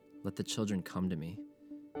 saying, Let the children come to me,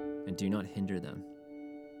 and do not hinder them,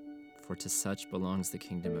 for to such belongs the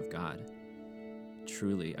kingdom of God.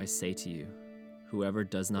 Truly, I say to you, whoever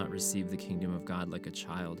does not receive the kingdom of God like a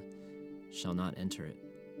child shall not enter it.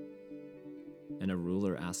 And a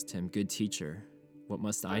ruler asked him, Good teacher, what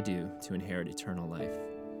must I do to inherit eternal life?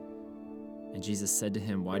 And Jesus said to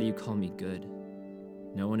him, Why do you call me good?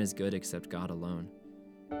 No one is good except God alone.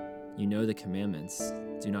 You know the commandments.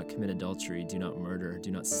 Do not commit adultery, do not murder, do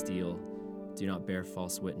not steal, do not bear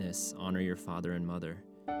false witness, honor your father and mother.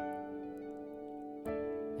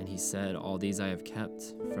 And he said, All these I have kept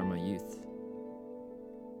from my youth.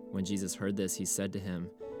 When Jesus heard this, he said to him,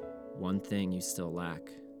 One thing you still lack.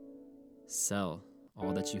 Sell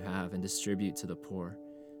all that you have and distribute to the poor,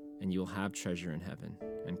 and you will have treasure in heaven.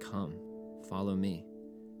 And come, follow me.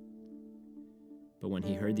 But when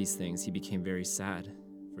he heard these things, he became very sad,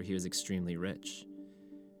 for he was extremely rich.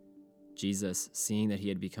 Jesus, seeing that he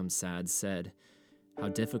had become sad, said, How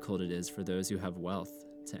difficult it is for those who have wealth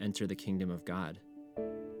to enter the kingdom of God.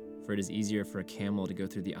 For it is easier for a camel to go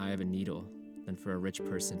through the eye of a needle than for a rich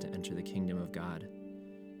person to enter the kingdom of God.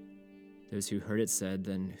 Those who heard it said,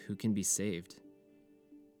 Then who can be saved?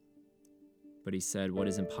 But he said, What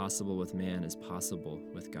is impossible with man is possible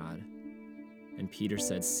with God. And Peter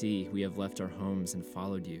said, See, we have left our homes and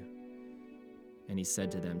followed you. And he said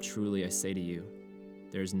to them, Truly I say to you,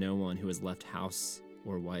 there is no one who has left house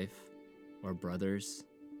or wife or brothers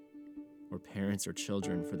or parents or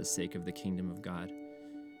children for the sake of the kingdom of God,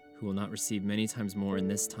 who will not receive many times more in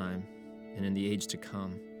this time and in the age to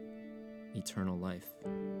come eternal life.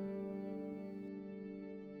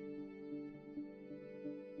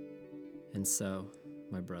 And so,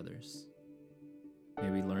 my brothers, may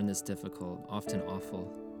we learn this difficult, often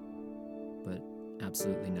awful, but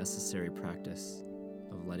absolutely necessary practice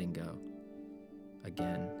of letting go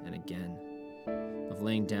again and again, of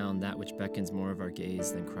laying down that which beckons more of our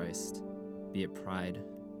gaze than Christ, be it pride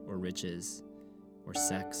or riches or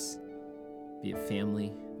sex, be it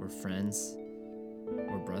family or friends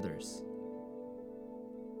or brothers.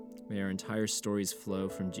 May our entire stories flow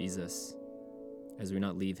from Jesus, as we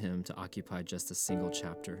not leave him to occupy just a single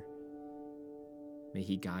chapter. May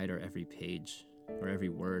he guide our every page, our every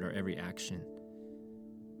word, our every action.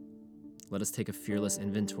 Let us take a fearless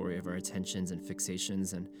inventory of our attentions and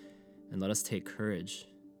fixations, and let us take courage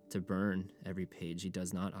to burn every page he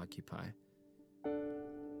does not occupy.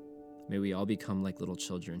 May we all become like little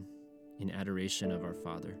children in adoration of our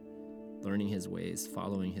Father, learning his ways,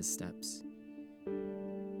 following his steps.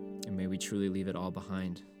 And may we truly leave it all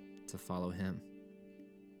behind to follow him.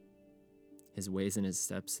 His ways and his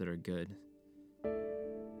steps that are good,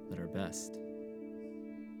 that are best.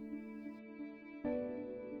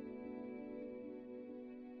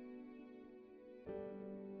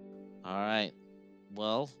 All right.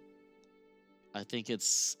 Well, I think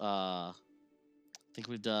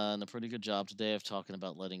we've done a pretty good job today of talking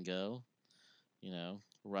about letting go. You know,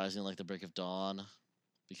 rising like the break of dawn,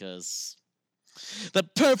 because the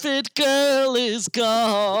perfect girl is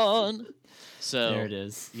gone. So There it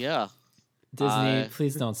is. Yeah. Disney,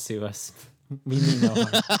 please don't sue us. We mean no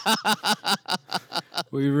harm.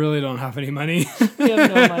 We really don't have any money. We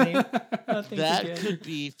have no money. Nothing to That give. could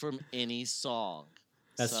be from any song.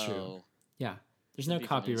 That's So, true. Yeah. There's no Could be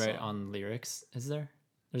from any copyright song. on lyrics, is there?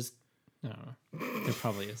 There's, I don't know. There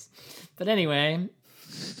probably is. But anyway,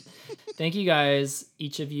 thank you guys,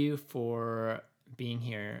 each of you, for being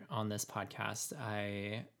here on this podcast.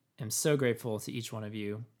 I am so grateful to each one of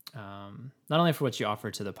you, not only for what you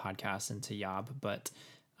offer to the podcast and to Yob, but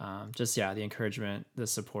just, the encouragement, the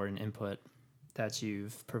support, and input that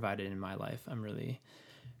you've provided in my life. I'm really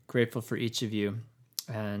grateful for each of you.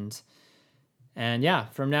 And yeah,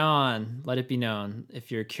 from now on, let it be known,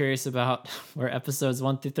 if you're curious about where episodes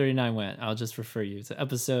 1 through 39 went, I'll just refer you to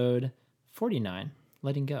episode 49,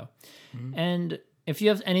 Letting Go. Mm-hmm. And if you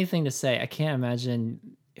have anything to say, I can't imagine,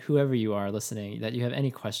 whoever you are listening, that you have any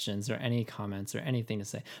questions or any comments or anything to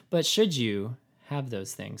say. But should you have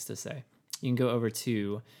those things to say, you can go over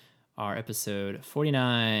to our episode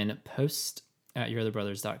 49 post at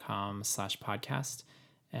yourotherbrothers.com/podcast.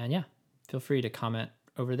 And yeah, feel free to comment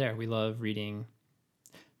over there. We love reading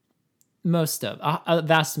most of a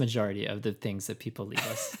vast majority of the things that people leave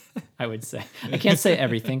us. I would say I can't say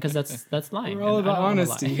everything because that's lying. We're all and I about don't wanna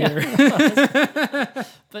honesty lie. here.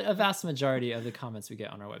 But a vast majority of the comments we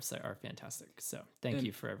get on our website are fantastic. So thank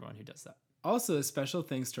you for everyone who does that. Also, a special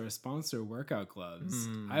thanks to our sponsor, Workout Gloves.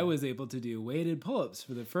 I was able to do weighted pull-ups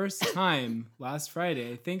for the first time last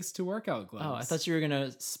Friday thanks to Workout Gloves. Oh, I thought you were going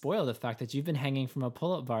to spoil the fact that you've been hanging from a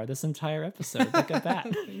pull-up bar this entire episode. Look at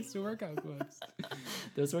that. Thanks to Workout Gloves.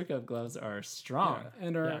 Those workout gloves are strong.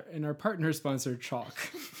 Yeah, and our partner sponsor, Chalk.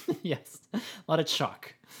 Yes, a lot of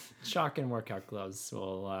chalk. Chalk and workout gloves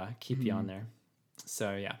will keep you on there.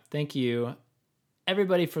 So yeah, thank you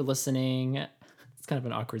everybody for listening. It's kind of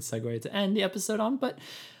an awkward segue to end the episode on, but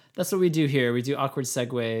that's what we do here. We do awkward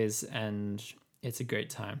segues, and it's a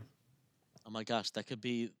great time. Oh my gosh, that could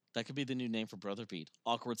be the new name for Brother Beat.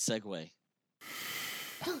 Awkward segue.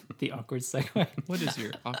 The awkward segue. What is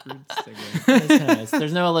your awkward segue? That's kinda nice.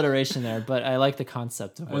 There's no alliteration there, but I like the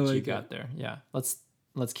concept of what you like got there. Yeah, let's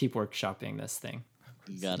keep workshopping this thing.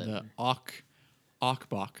 You got it. The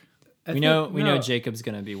Ochbach. We know Jacob's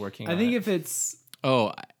gonna be working. I on think it. if it's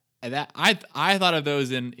Oh, I thought of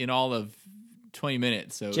those in all of 20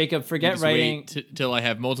 minutes. So Jacob, forget just writing. wait till I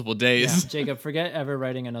have multiple days. Jacob, forget ever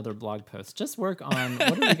writing another blog post. Just work on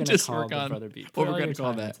what are we going to Just call work the on Brother Beat. what Put we're all gonna your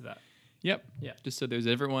call time that. into that. Yep. Yeah. Just so there's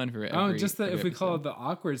everyone for every. just that every if we call it episode. the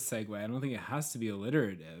awkward segue, I don't think it has to be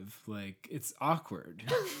alliterative. Like it's awkward.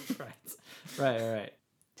 Right.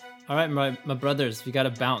 All right, my brothers, we got to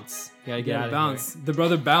bounce. We got to get out of bounce. The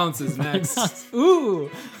brother bounce is here. next. Ooh,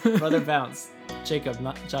 brother bounce. Jacob,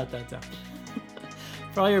 jot that down.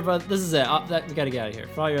 For all your brothers, this is it. We got to get out of here.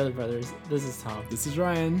 For all your other brothers, this is Tom. This is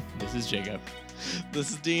Ryan. This is Jacob. This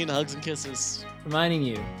is Dean. Hugs and kisses. Reminding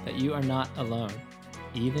you that you are not alone.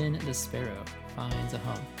 Even the sparrow finds a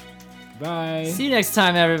home. Bye. See you next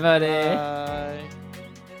time, everybody. Bye.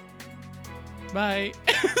 Bye.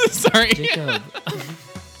 Sorry. Jacob,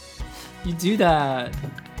 you do that.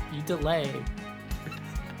 You delay.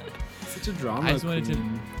 Such a drama. I just wanted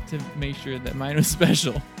queen. to make sure that mine was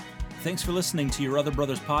special. Thanks for listening to Your Other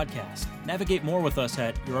Brothers podcast. Navigate more with us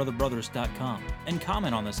at yourotherbrothers.com and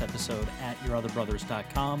comment on this episode at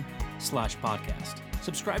yourotherbrothers.com/podcast.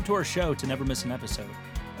 Subscribe to our show to never miss an episode.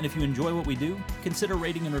 And if you enjoy what we do, consider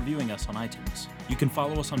rating and reviewing us on iTunes. You can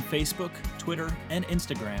follow us on Facebook, Twitter, and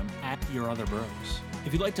Instagram at Your Other Bros.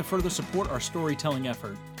 If you'd like to further support our storytelling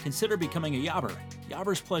effort, consider becoming a Yobber.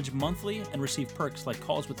 Yobbers pledge monthly and receive perks like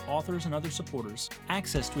calls with authors and other supporters,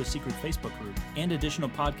 access to a secret Facebook group, and additional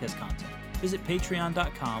podcast content. Visit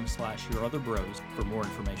patreon.com/yourotherbros for more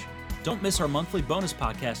information. Don't miss our monthly bonus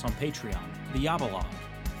podcast on Patreon, the Yobbalog,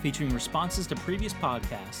 featuring responses to previous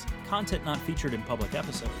podcasts, content not featured in public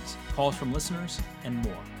episodes, calls from listeners, and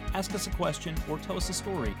more. Ask us a question or tell us a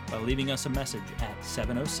story by leaving us a message at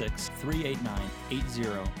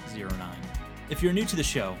 706-389-8009. If you're new to the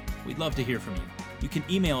show, we'd love to hear from you. You can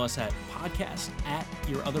email us at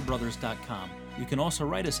podcast@yourotherbrothers.com. You can also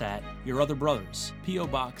write us at Your Other Brothers, P.O.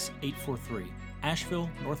 Box 843, Asheville,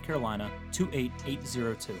 North Carolina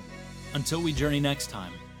 28802. Until we journey next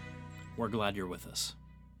time, we're glad you're with us.